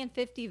 40 and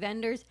 50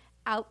 vendors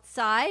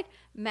outside.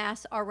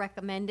 Masks are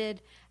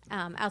recommended.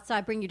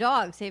 Outside, bring your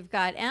dogs. They've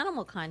got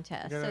animal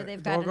contests. So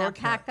they've got an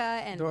alpaca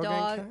and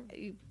dog.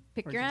 You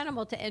pick your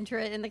animal to enter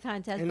it in the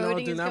contest. And Voting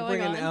no, do is not going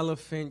bring on. an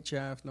elephant,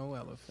 Jeff. No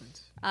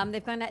elephants.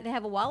 They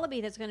have a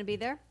wallaby that's going to be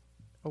there.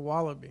 A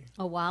wallaby.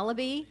 A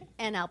wallaby,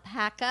 an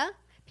alpaca.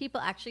 People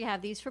actually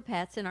have these for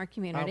pets in our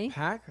community.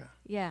 Alpaca?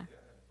 Yeah.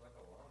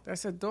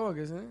 That's a dog,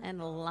 isn't it?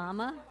 And a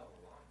llama.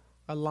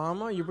 A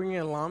llama? You bringing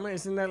a llama?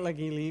 Isn't that like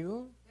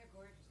illegal?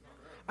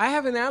 I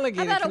have an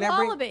alligator. How about Can a I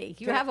bring- wallaby?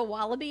 You can I- have a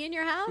wallaby in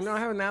your house? No, I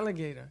have an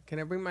alligator. Can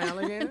I bring my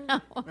alligator? No.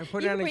 I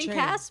put You it on can a bring chain.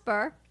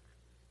 Casper.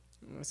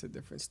 That's a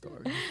different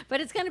story.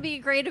 But it's going to be a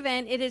great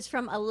event. It is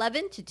from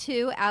 11 to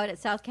 2 out at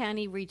South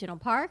County Regional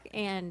Park.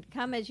 And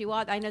come as you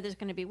are. I know there's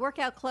going to be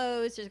workout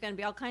clothes. There's going to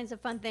be all kinds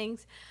of fun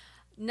things.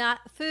 Not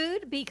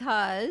food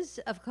because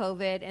of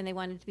COVID, and they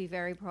wanted to be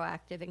very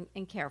proactive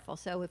and careful.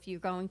 So if you're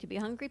going to be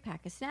hungry,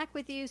 pack a snack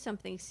with you,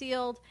 something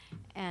sealed,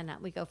 and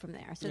we go from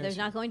there. So there's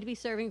not going to be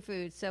serving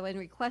food. So in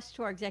request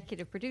to our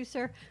executive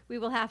producer, we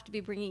will have to be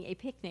bringing a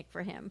picnic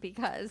for him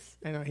because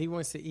I know, he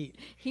wants to eat.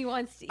 he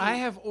wants to eat. I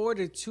have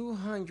ordered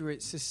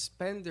 200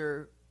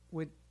 suspender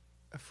with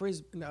a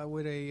frisbee,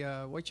 with a,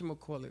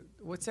 whatchamacallit.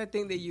 What's that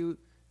thing that you,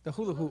 the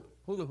hula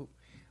hoop.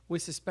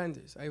 with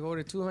suspenders. I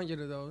ordered 200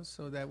 of those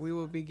so that we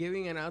will be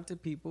giving it out to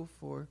people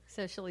for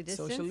Socially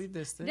distanced. socially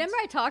distanced. Remember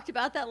I talked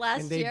about that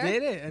last and they year?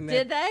 did it. And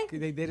Did that- they?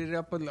 They did it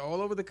up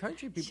all over the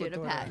country. People Should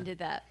have thought of that. patented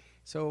that.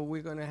 So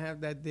we're going to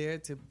have that there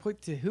to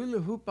put the hula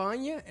hoop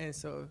on you, and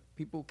so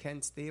people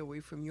can stay away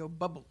from your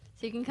bubble.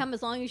 So you can come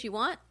as long as you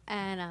want,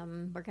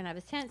 and we're going to have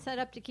a tent set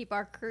up to keep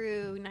our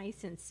crew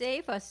nice and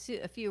safe, a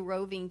few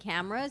roving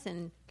cameras,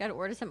 and got to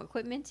order some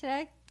equipment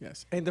today.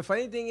 Yes. And the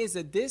funny thing is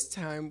that this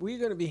time we're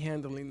going to be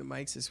handling the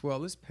mics as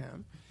well as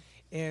Pam.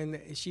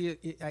 And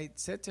I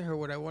said to her,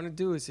 what I want to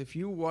do is if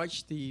you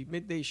watch the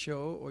midday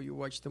show or you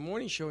watch the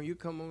morning show, and you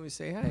come over and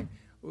say, hey,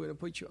 we're going to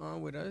put you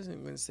on with us, and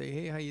we're going to say,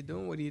 hey, how you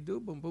doing? What do you do?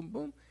 Boom, boom,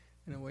 boom.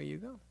 And away you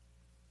go.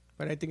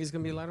 But I think it's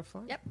going to be a lot of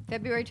fun. Yep,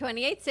 February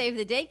 28th, save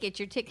the date. Get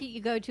your ticket.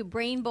 You go to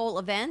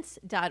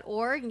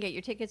brainbowlevents.org and get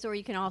your tickets, or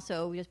you can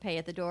also just pay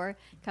at the door.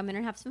 Come in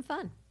and have some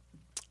fun.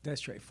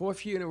 That's right.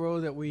 4th year in a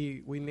row that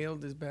we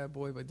nailed this bad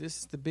boy, but this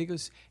is the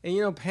biggest. And,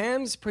 you know,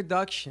 Pam's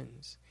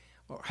productions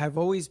have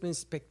always been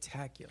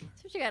spectacular.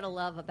 That's what you got to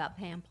love about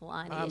Pam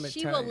Polani. I'm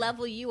She Italian. will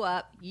level you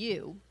up,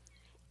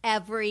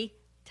 every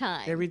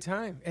time. Every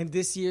time. And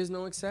this year's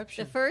no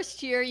exception. The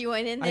first year you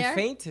went in I there,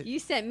 fainted. you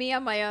sent me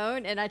on my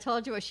own, and I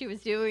told you what she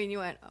was doing, and you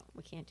went, oh,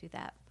 we can't do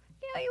that.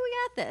 Yeah, we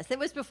got this. It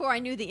was before I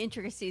knew the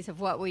intricacies of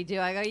what we do.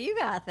 I go, you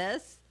got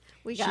this.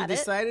 We got She it.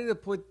 decided to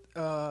put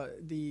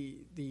the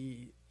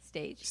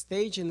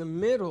Stage. in the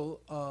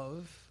middle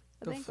of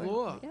the banquet.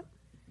 floor, Yep.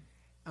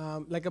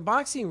 like a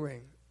boxing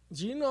ring.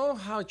 Do you know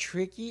how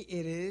tricky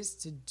it is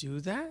to do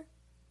that?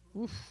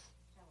 Oof.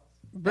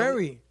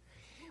 Very.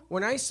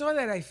 When I saw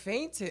that, I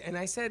fainted, and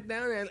I sat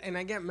down, and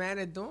I got mad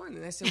at Dawn,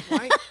 and I said,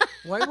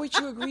 why would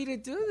you agree to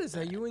do this?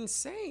 Are you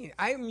insane?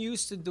 I'm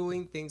used to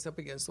doing things up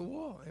against the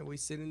wall, and we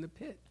sit in the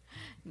pit.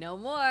 No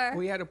more.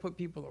 We had to put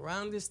people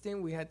around this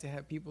thing. We had to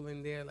have people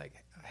in there like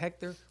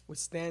Hector with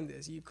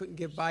standers. You couldn't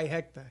get by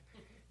Hector.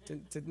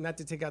 Not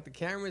to take out the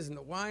cameras and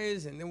the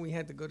wires, and then we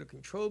had to go to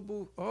control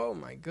booth. Oh,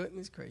 my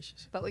goodness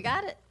gracious. But we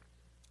got it.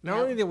 Not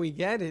only did we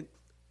get it,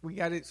 we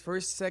got it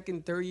first,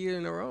 second, third year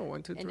in a row.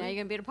 1, 2, 3. And now you're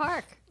going to be at a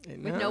park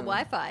And with now- no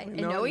Wi-Fi and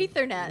no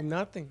Ethernet.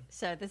 Nothing.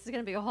 So this is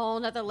going to be a whole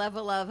nother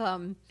level of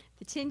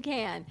the tin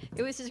can.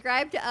 It was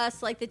described to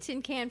us like the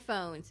tin can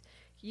phones.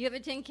 You have a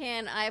tin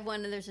can, I have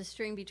one, and there's a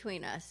string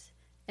between us.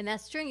 And that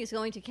string is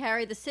going to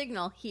carry the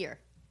signal here.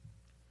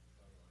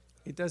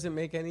 It doesn't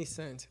make any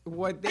sense.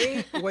 What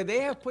they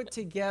have put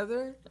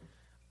together,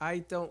 I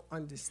don't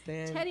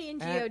understand. Teddy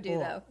and at Gio do, all.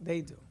 though.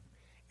 They do.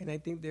 And I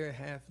think they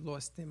have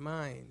lost their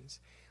minds.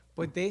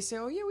 But they say,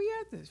 oh, yeah, we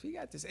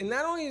got this. And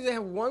not only do they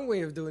have one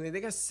way of doing it,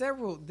 they got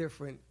several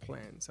different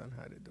plans on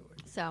how to do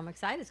it. So I'm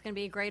excited. It's going to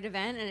be a great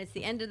event, and it's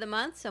the end of the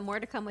month, so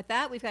more to come with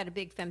that. We've got a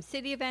big Fem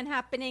City event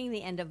happening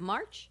the end of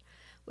March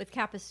with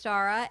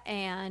Capistara,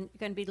 and you're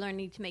going to be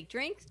learning to make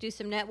drinks, do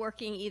some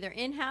networking either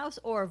in-house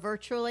or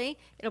virtually.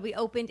 It'll be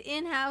opened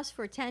in-house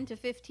for 10 to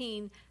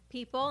 15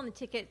 people, and the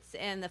tickets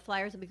and the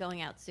flyers will be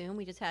going out soon.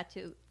 We just had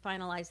to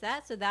finalize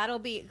that. So that'll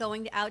be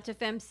going out to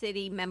Fem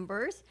City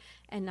members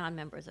and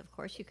non-members, of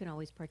course. You can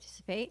always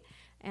participate.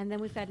 And then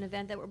we've got an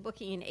event that we're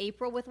booking in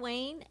April with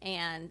Wayne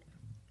and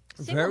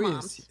single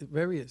moms.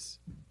 Various.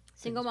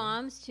 Single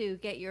moms to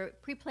get your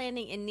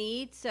pre-planning in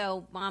need,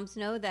 so moms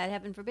know that,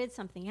 heaven forbid,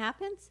 something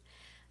happens.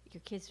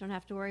 Your kids don't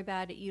have to worry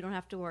about it. You don't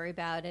have to worry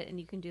about it, and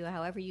you can do it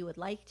however you would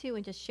like to,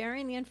 and just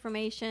sharing the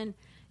information.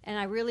 And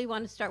I really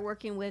want to start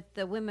working with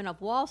the women of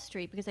Wall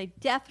Street because I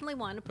definitely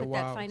want to put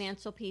that Wows.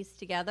 financial piece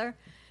together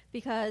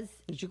because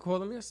Did you call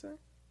them yesterday?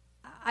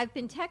 I've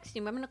been texting.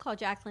 I'm going to call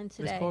Jacqueline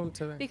today. call them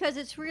today. Because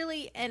it's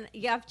really, and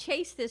yeah, I've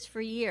chased this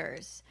for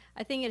years.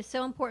 I think it is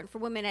so important for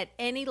women at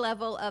any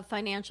level of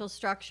financial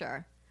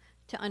structure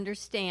to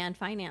understand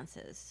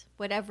finances,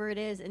 whatever it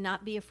is, and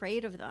not be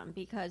afraid of them.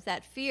 Because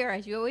that fear,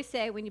 as you always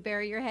say, when you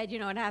bury your head, you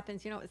know what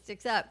happens. You know what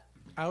sticks up.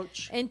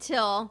 Ouch.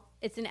 Until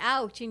it's an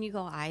ouch, and you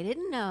go, I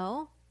didn't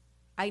know.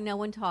 No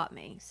one taught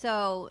me.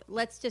 So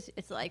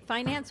it's like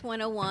Finance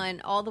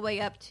 101 all the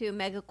way up to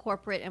mega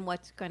corporate and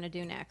what's going to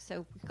do next.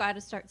 So we've got to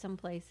start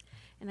someplace,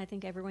 and I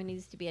think everyone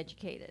needs to be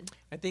educated.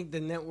 I think the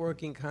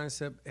networking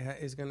concept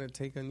is going to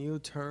take a new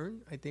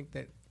turn. I think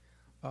that,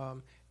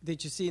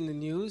 did you see in the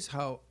news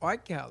how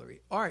art,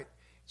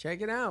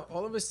 check it out.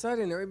 All of a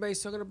sudden,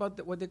 everybody's talking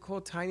about what they call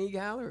tiny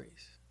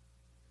galleries.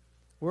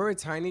 We're a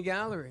tiny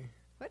gallery.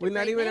 What a We're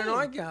not great even an name.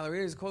 art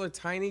gallery. It's called a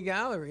tiny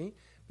gallery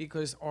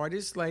because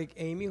artists like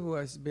Amy, who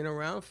has been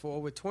around for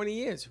over 20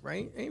 years,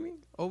 right, Amy?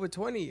 Over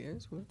 20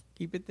 years. We'll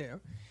keep it there.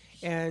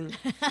 And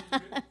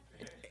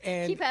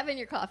Keep having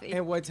your coffee.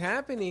 and what's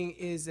happening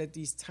is that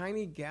these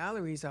tiny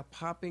galleries are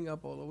popping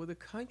up all over the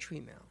country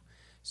now.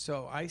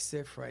 So I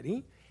said,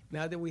 Freddie,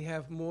 now that we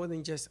have more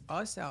than just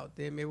us out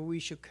there, maybe we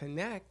should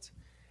connect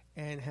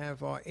and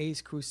have our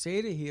Ace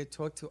Crusader here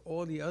talk to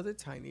all the other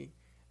tiny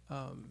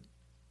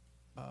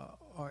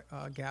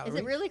galleries. Is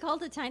it really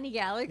called a tiny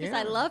gallery? Because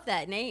I Yeah. love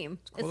that name.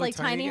 It's called a like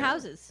tiny gallery.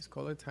 houses. It's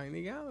called a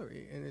tiny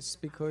gallery, and it's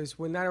because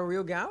we're not a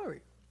real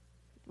gallery.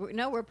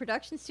 We're a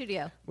production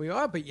studio. We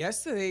are, but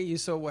yesterday you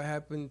saw what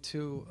happened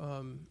to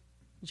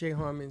Jay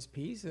Harmon's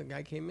piece. The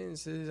guy came in and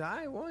says,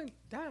 I want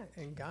that,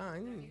 and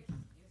gone.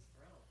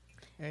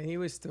 And he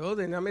was thrilled.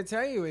 And I'm going to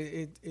tell you,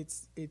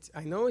 it's.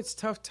 I know it's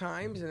tough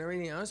times and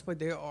everything else, but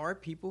there are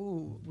people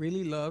who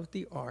really love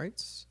the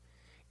arts,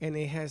 and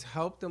it has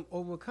helped them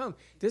overcome.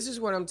 This is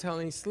what I'm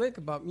telling Slick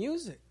about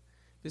music.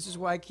 This is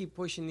why I keep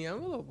pushing the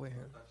envelope with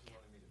him.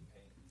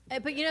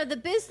 But, you know, the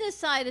business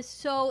side is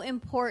so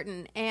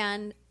important.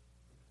 And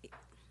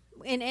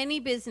in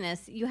any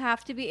business, you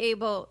have to be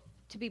able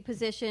to be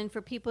positioned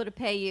for people to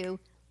pay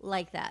you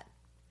like that.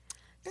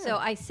 Yeah. So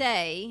I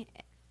say,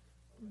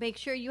 make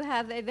sure you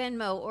have a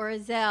Venmo or a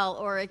Zelle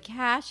or a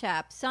Cash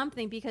App,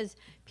 something, because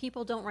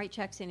people don't write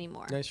checks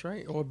anymore. That's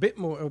right. Or a bit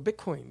more, or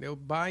Bitcoin. They'll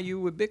buy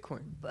you with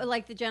Bitcoin.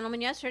 Like the gentleman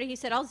yesterday, he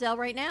said, I'll Zelle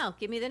right now.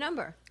 Give me the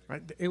number.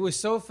 Right. It was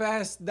so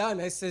fast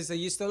done. I says, are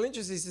you still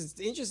interested? He says,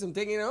 interested. I'm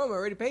taking it home. I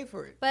already paid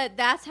for it. But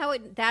that's how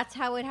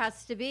it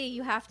has to be.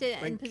 You have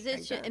to, in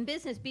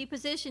business, be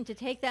positioned to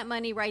take that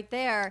money right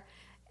there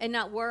and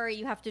not worry.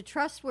 You have to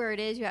trust where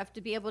it is. You have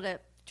to be able to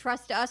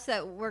trust us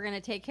that we're going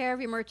to take care of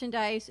your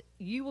merchandise.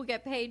 You will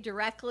get paid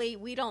directly.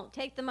 We don't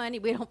take the money.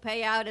 We don't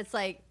pay out. It's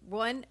like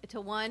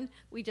 1-to-1.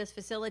 We just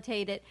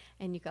facilitate it,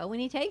 and you go when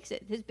he takes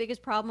it. His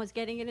biggest problem was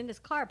getting it in his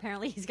car.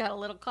 Apparently, he's got a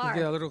little car.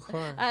 He's got a little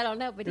car. I don't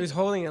know, but he was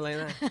holding it like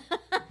that.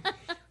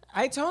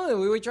 I told him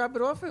we would drop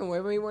it off for him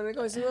wherever he wanted to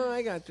go. I said, no,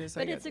 I got this.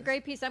 But it's a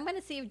great piece. I'm going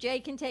to see if Jay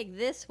can take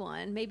this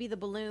one, maybe the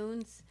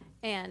balloons,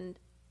 and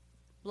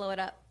blow it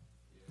up.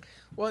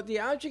 Well, the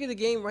object of the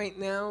game right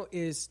now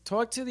is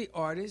talk to the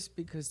artists,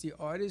 because the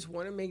artists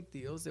want to make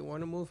deals. They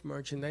want to move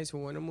merchandise. They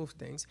want to move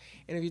things.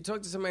 And if you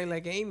talk to somebody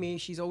like Amy,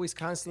 she's always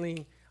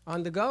constantly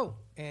on the go,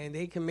 and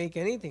they can make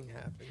anything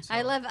happen. So.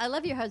 I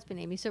love your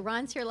husband, Amy. So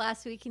Ron's here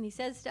last week, and he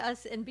says to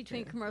us in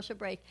between commercial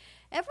break,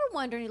 ever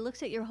wonder, and he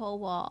looks at your whole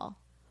wall,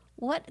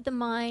 what the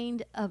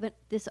mind of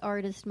this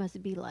artist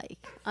must be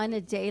like on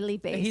a daily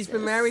basis? He's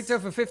been married to her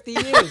for 50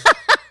 years.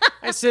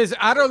 I says,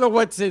 I don't know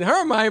what's in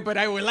her mind, but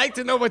I would like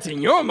to know what's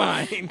in your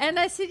mind. And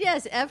I said,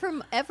 yes,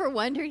 ever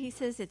wonder? He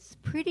says, it's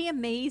pretty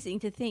amazing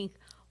to think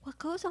what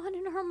goes on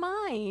in her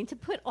mind to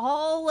put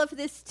all of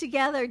this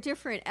together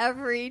different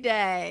every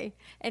day.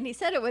 And he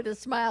said it with a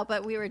smile,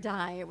 but we were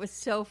dying. It was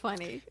so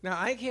funny. Now,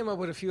 I came up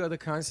with a few other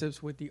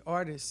concepts with the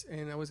artists,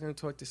 and I was going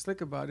to talk to Slick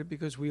about it,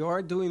 because we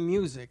are doing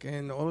music.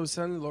 And all of a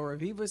sudden, Laura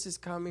Vivas is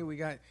coming. We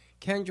got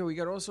Kendra. We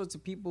got all sorts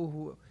of people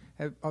who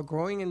are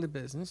growing in the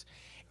business.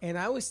 And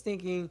I was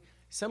thinking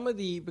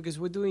because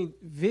we're doing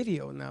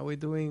video now, we're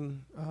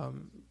doing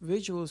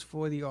visuals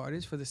for the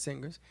artists, for the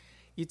singers.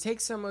 You take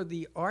some of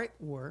the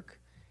artwork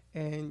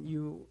and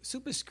you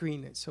super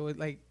screen it, so it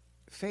like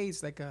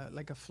fades like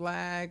a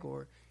flag,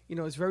 or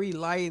it's very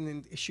light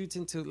and it shoots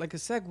into like a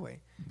Segway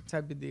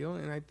type of deal.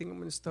 And I think I'm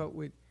going to start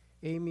with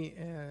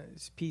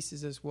Amy's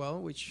pieces as well,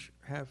 which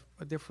have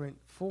a different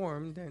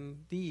form than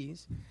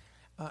these.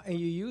 And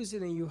you use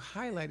it and you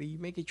highlight it, you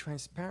make it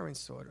transparent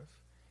sort of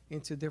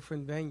into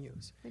different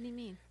venues. What do you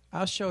mean?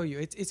 I'll show you.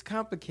 It's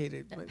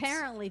complicated.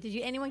 Apparently, did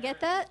anyone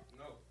get that?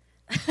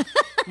 No.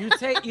 You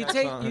take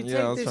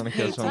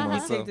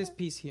this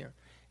piece here,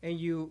 and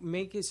you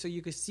make it so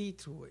you can see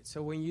through it.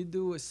 So when you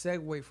do a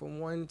segue from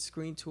one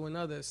screen to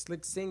another,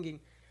 Slick singing,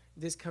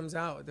 this comes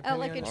out.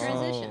 Like a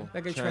transition.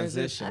 Like a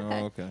transition. Okay.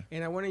 Oh, okay.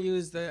 And I want to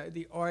use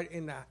the art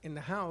in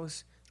the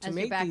house to as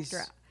make these.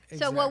 Exactly.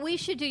 So what we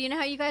should do, you know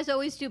how you guys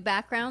always do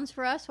backgrounds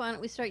for us? Why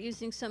don't we start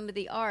using some of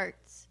the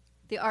arts?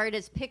 The art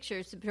as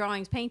pictures,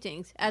 drawings,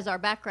 paintings as our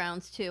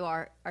backgrounds to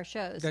our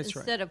shows. That's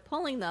Instead of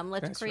pulling them,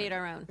 let's create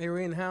our own. They were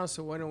in-house,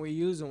 so why don't we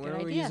use them? Why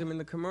don't we use them in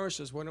the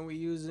commercials? Why don't we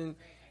use them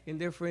in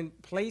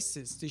different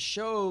places to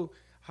show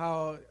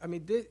how,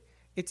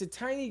 it's a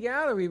tiny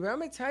gallery, but I'm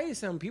going to tell you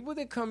something. People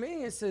that come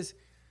in and says,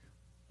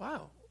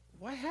 wow,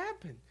 what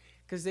happened?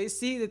 Because they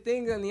see the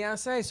things on the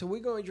outside, so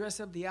we're going to dress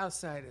up the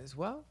outside as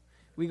well.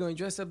 We're going to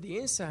dress up the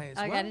inside as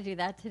well. I got to do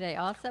that today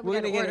also. We're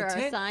going to order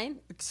our sign.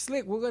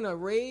 Slick, we're going to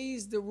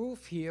raise the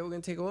roof here. We're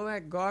going to take all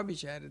that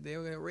garbage out of there.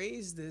 We're going to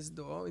raise this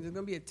door. There's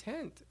going to be a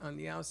tent on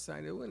the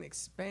outside. We're going to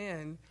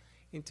expand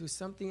into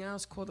something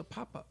else called a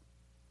pop-up.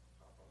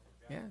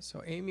 Yeah,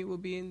 so Amy will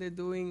be in there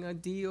doing a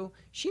deal.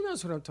 She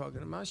knows what I'm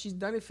talking about. She's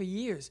done it for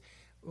years.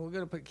 We're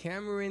going to put a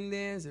camera in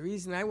there. There's a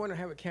reason I want to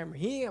have a camera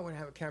here. I want to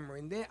have a camera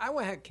in there. I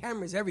want to have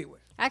cameras everywhere.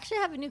 Actually,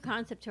 I have a new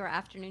concept to our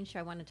afternoon show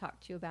I want to talk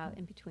to you about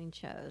in between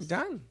shows.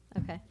 Done.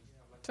 Okay.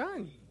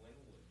 Done.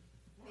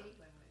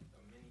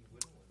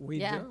 We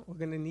do. We're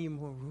going to need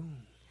more room.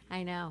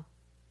 I know.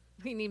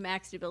 We need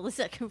Max to build a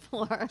second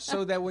floor.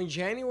 So that when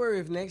January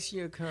of next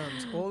year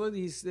comes, all of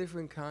these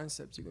different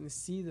concepts, you're going to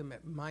see them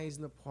at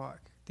Meisner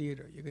Park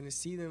Theater. You're going to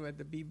see them at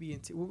the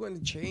BB&T. We're going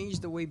to change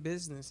the way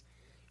business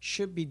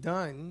should be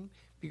done,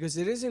 because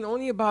it isn't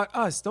only about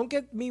us. Don't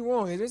get me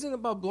wrong. It isn't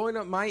about blowing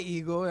up my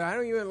ego. I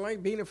don't even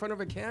like being in front of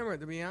a camera,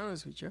 to be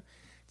honest with you.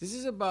 This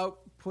is about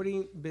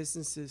putting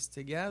businesses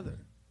together,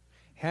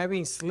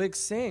 having Slick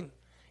sing.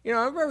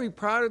 I'm very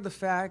proud of the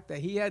fact that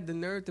he had the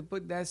nerve to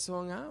put that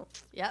song out.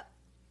 Yep.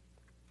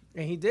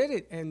 And he did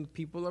it, and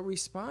people are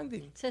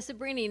responding. So,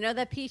 Sabrina, you know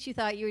that piece you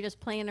thought you were just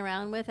playing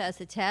around with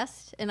as a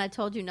test? And I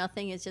told you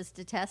nothing is just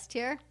a test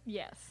here?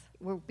 Yes.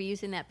 We'll be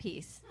using that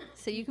piece.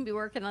 So you can be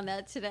working on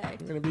that today. I'm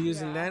going to be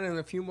using that and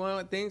a few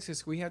more things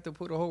because we have to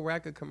put a whole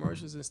rack of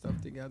commercials and stuff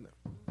together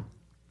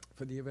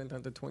for the event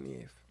on the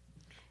 28th.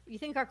 You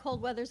think our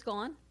cold weather's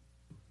gone?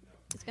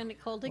 It's going to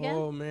get cold again?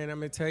 Oh, man, I'm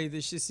going to tell you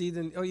this. You see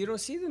the... Oh, you don't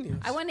see the news?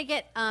 I want to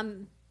get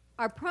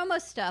our promo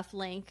stuff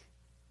link,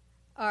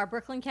 our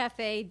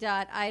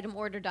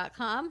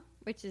brooklyncafe.itemorder.com,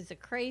 which is a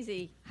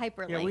crazy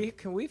hyperlink. Yeah,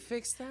 can we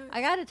fix that?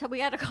 We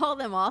got to call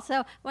them also.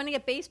 I want to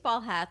get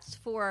baseball hats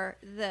for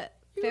the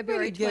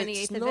February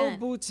 28th snow event.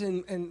 boots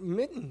and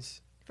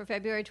mittens. For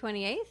February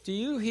 28th? Do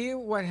you hear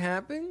what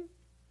happened?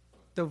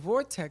 The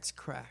vortex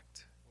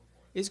cracked.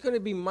 It's going to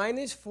be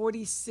minus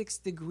 46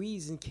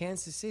 degrees in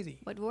Kansas City.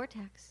 What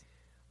vortex?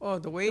 Oh,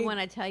 the way The one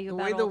I tell you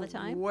about all the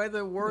time?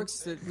 weather works,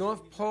 the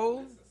North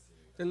Pole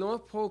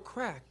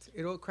cracked.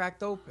 It all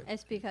cracked open.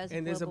 It's because And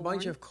of there's a global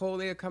bunch warming. of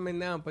cold air coming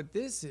down, but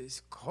this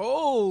is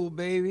cold,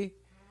 baby.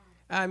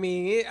 I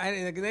mean,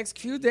 in the next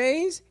few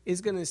days,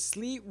 it's going to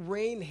sleet,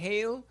 rain,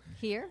 hail.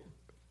 Here?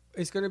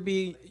 It's going to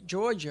be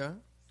Georgia,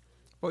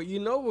 but you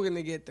know we're going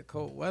to get the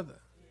cold weather.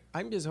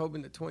 I'm just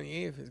hoping the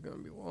 28th is going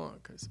to be warm,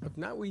 because if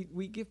not, we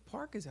give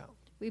parkas out.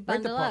 We Right, the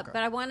bundle up. parka.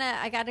 But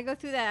I got to go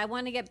through that. I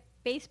want to get a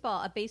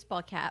baseball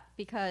cap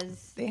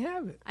because They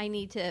have it. I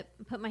need to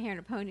put my hair in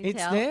a It's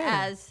ponytail there.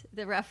 as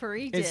the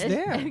referee did. It's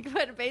there. And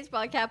put a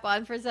baseball cap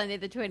on for Sunday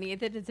the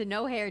 28th. It's a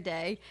no hair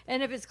day.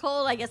 And if it's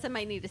cold, I guess I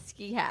might need a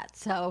ski hat.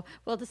 So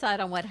we'll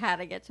decide on what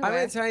hat I get to I'm wear.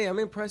 going to tell you, I'm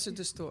impressed with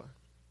the store.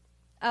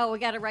 Oh, we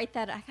got to write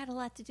that. I got a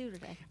lot to do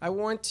today. I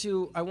want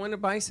to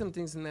buy some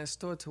things in that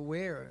store to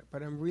wear,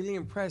 but I'm really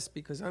impressed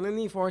because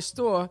underneath our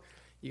store,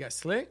 you got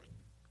Slick,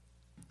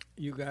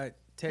 you got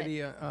Teddy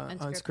Unscripted.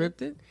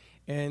 Unscripted,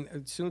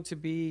 and soon to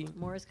be,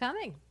 More is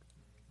coming.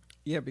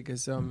 yeah,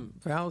 because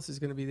Val's is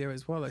going to be there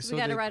as well. So we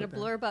got to write a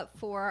blurb up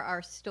for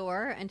our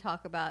store and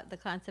talk about the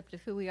concept of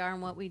who we are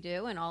and what we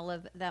do and all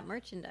of that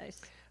merchandise.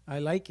 I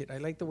like it. I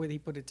like the way they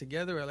put it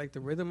together. I like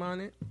the rhythm on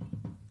it.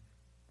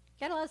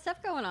 Got a lot of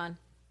stuff going on.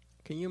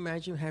 Can you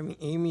imagine having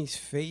Amy's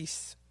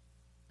face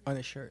on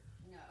a shirt?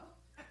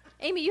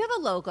 Amy, you have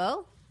a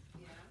logo.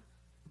 Yeah.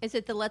 Is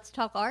it the Let's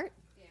Talk Art?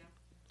 Yeah.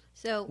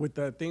 So With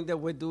the thing that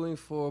we're doing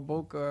for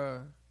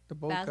Boca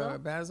Basil?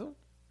 Basil?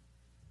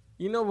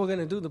 You know we're going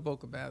to do the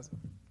Boca Basil.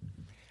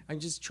 I'm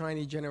just trying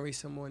to generate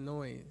some more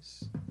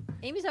noise.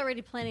 Amy's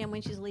already planning on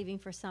when she's leaving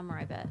for summer,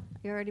 I bet.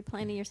 You're already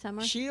planning your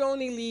summer? She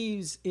only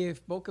leaves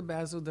if Boca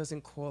Basil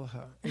doesn't call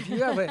her. If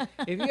you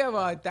have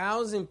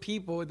 1,000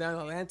 people down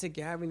Atlantic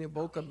Avenue,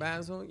 Boca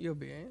Basil, you'll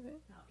be anything.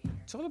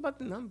 It's all about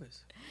the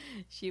numbers.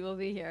 She will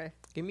be here.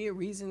 Give me a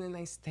reason and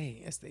I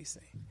stay, as they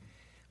say.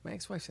 My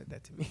ex-wife said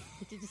that to me.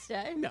 Did you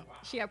stay? No.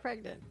 She got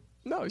pregnant.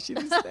 No, she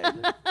didn't stay.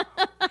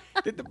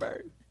 Did the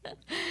bird.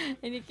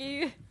 And you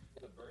can...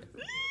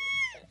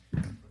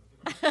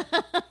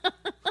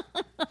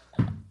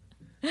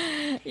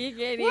 You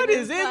can't What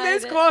even is in find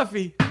this it.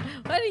 coffee?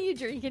 What are you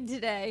drinking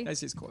today?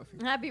 That's just coffee.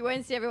 Happy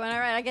Wednesday, everyone. All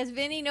right, I guess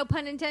Vinny, no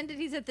pun intended,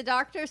 he's at the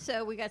doctor,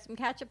 so we got some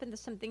catch up and there's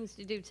some things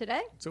to do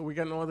today. So we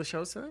got no other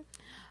shows today?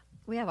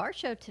 We have our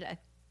show today.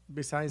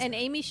 Besides And that?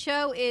 Amy's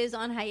show is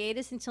on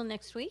hiatus until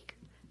next week.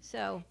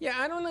 So Yeah,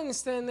 I don't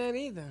understand that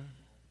either.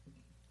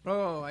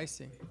 Oh, I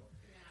see.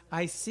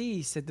 I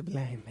see, said the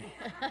blind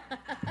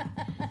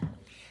man.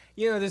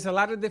 You know, there's a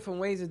lot of different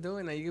ways of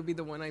doing that. You could be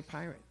the one-eyed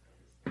pirate.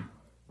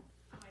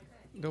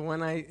 The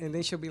one-eyed, and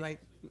then she'll be like,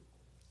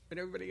 but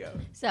everybody go.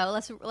 So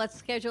let's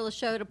schedule a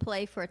show to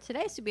play for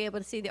today, so you'll be able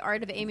to see the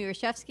art of Amy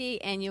Reshevsky,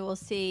 and you will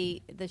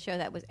see the show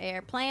that was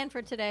planned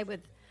for today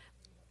with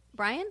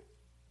Brian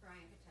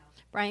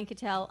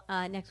Cattell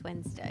next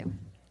Wednesday.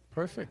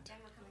 Perfect.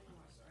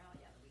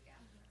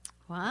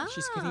 Wow,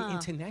 She's getting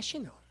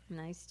international.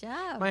 nice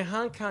job. My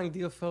Hong Kong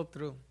deal fell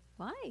through.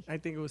 Why? I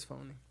think it was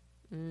phony.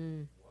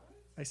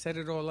 I set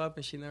it all up,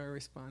 and she never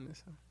responded.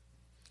 So,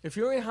 if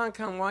you're in Hong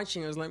Kong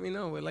watching us, let me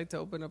know. We'd like to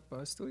open up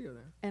a studio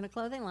there. And a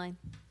clothing line.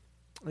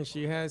 And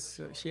she had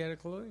a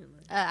clothing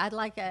line. I'd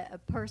like a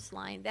purse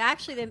line.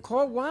 Actually,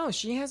 Wow,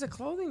 she has a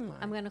clothing line.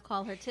 I'm going to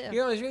call her too.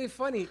 You know, it's really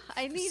funny.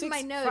 I need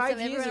my notes 5 of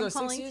years everyone ago, I'm 6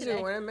 calling years today.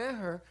 ago, when I met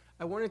her,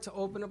 I wanted to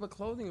open up a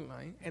clothing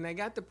line, and I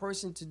got the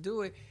person to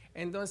do it,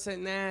 and Dawn said,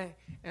 nah.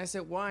 And I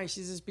said, why?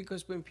 She says,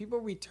 because when people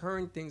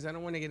return things, I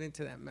don't want to get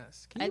into that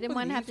mess. Can I you didn't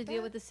want to have to believe deal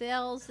that? with the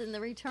sales and the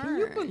returns. Can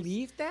you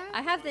believe that?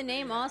 I have the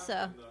name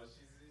also.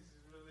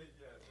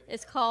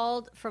 It's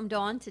called From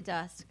Dawn to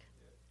Dusk.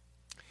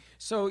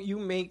 So you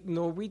make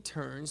no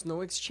returns,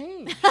 no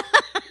exchange.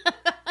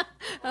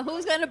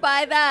 Who's going to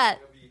buy that?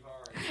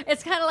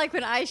 It's kind of like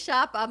when I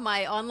shop on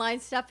my online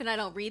stuff and I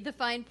don't read the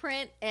fine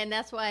print, and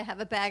that's why I have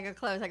a bag of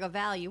clothes. I go,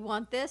 Val, you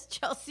want this?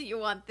 Chelsea, you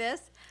want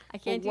this? I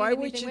can't But why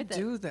do would anything you with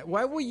do it. that?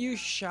 Why would you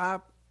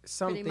shop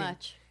something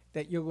much.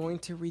 that you're going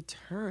to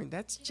return?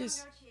 That's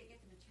just...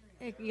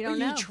 You don't But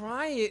know. you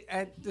try it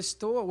at the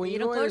store when You you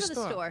don't go go to to the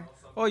the store.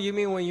 store. Oh, you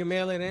mean when you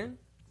mail it in?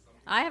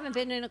 I haven't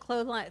been in a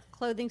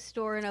clothing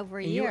store in over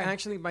a And year. you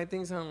actually buy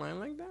things online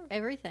like that?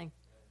 Everything.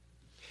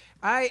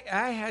 I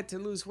had to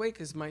lose weight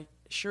because my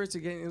shirts are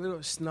getting a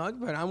little snug,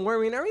 but I'm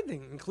wearing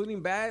everything,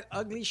 including bad,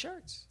 ugly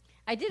shirts.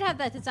 I did have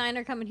that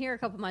designer come in here a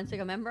couple months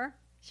ago, remember?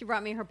 She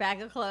brought me her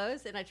bag of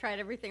clothes, and I tried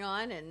everything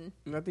on, and...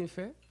 Nothing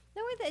fit?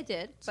 No, they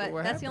did, So but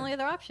what that's the happened? only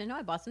other option. No,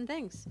 I bought some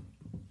things.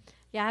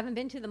 Yeah, I haven't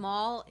been to the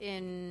mall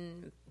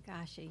in,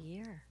 gosh, a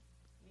year.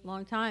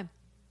 Long time.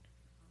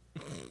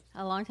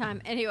 A long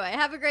time. Anyway,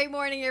 have a great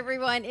morning,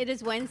 everyone. It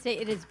is Wednesday.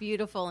 It is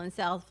beautiful in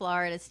South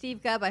Florida.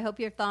 Steve Gubb, I hope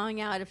you're thawing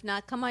out. If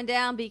not, come on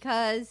down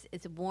because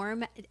it's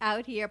warm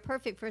out here.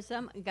 Perfect for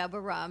some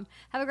Gubba rum.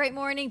 Have a great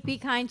morning. Be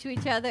kind to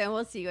each other, and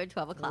we'll see you at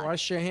 12 o'clock.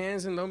 Wash your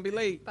hands and don't be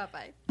late.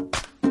 Bye-bye.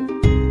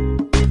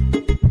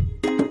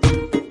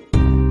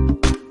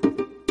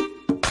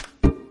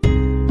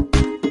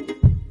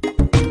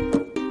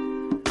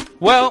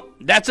 Well,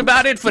 that's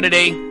about it for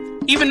today.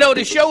 Even though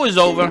the show is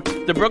over,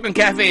 the Brooklyn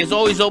Cafe is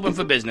always open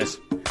for business.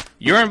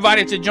 You're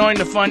invited to join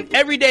the fun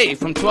every day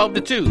from 12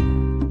 to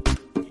 2.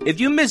 If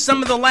you missed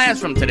some of the laughs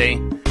from today,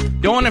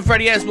 Dawn and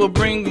Freddie S. will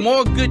bring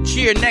more good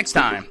cheer next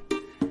time.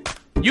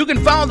 You can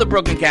follow the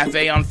Brooklyn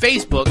Cafe on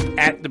Facebook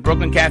at the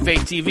Brooklyn Cafe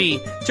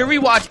TV to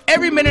rewatch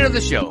every minute of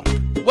the show.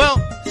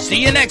 Well,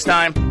 see you next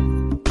time.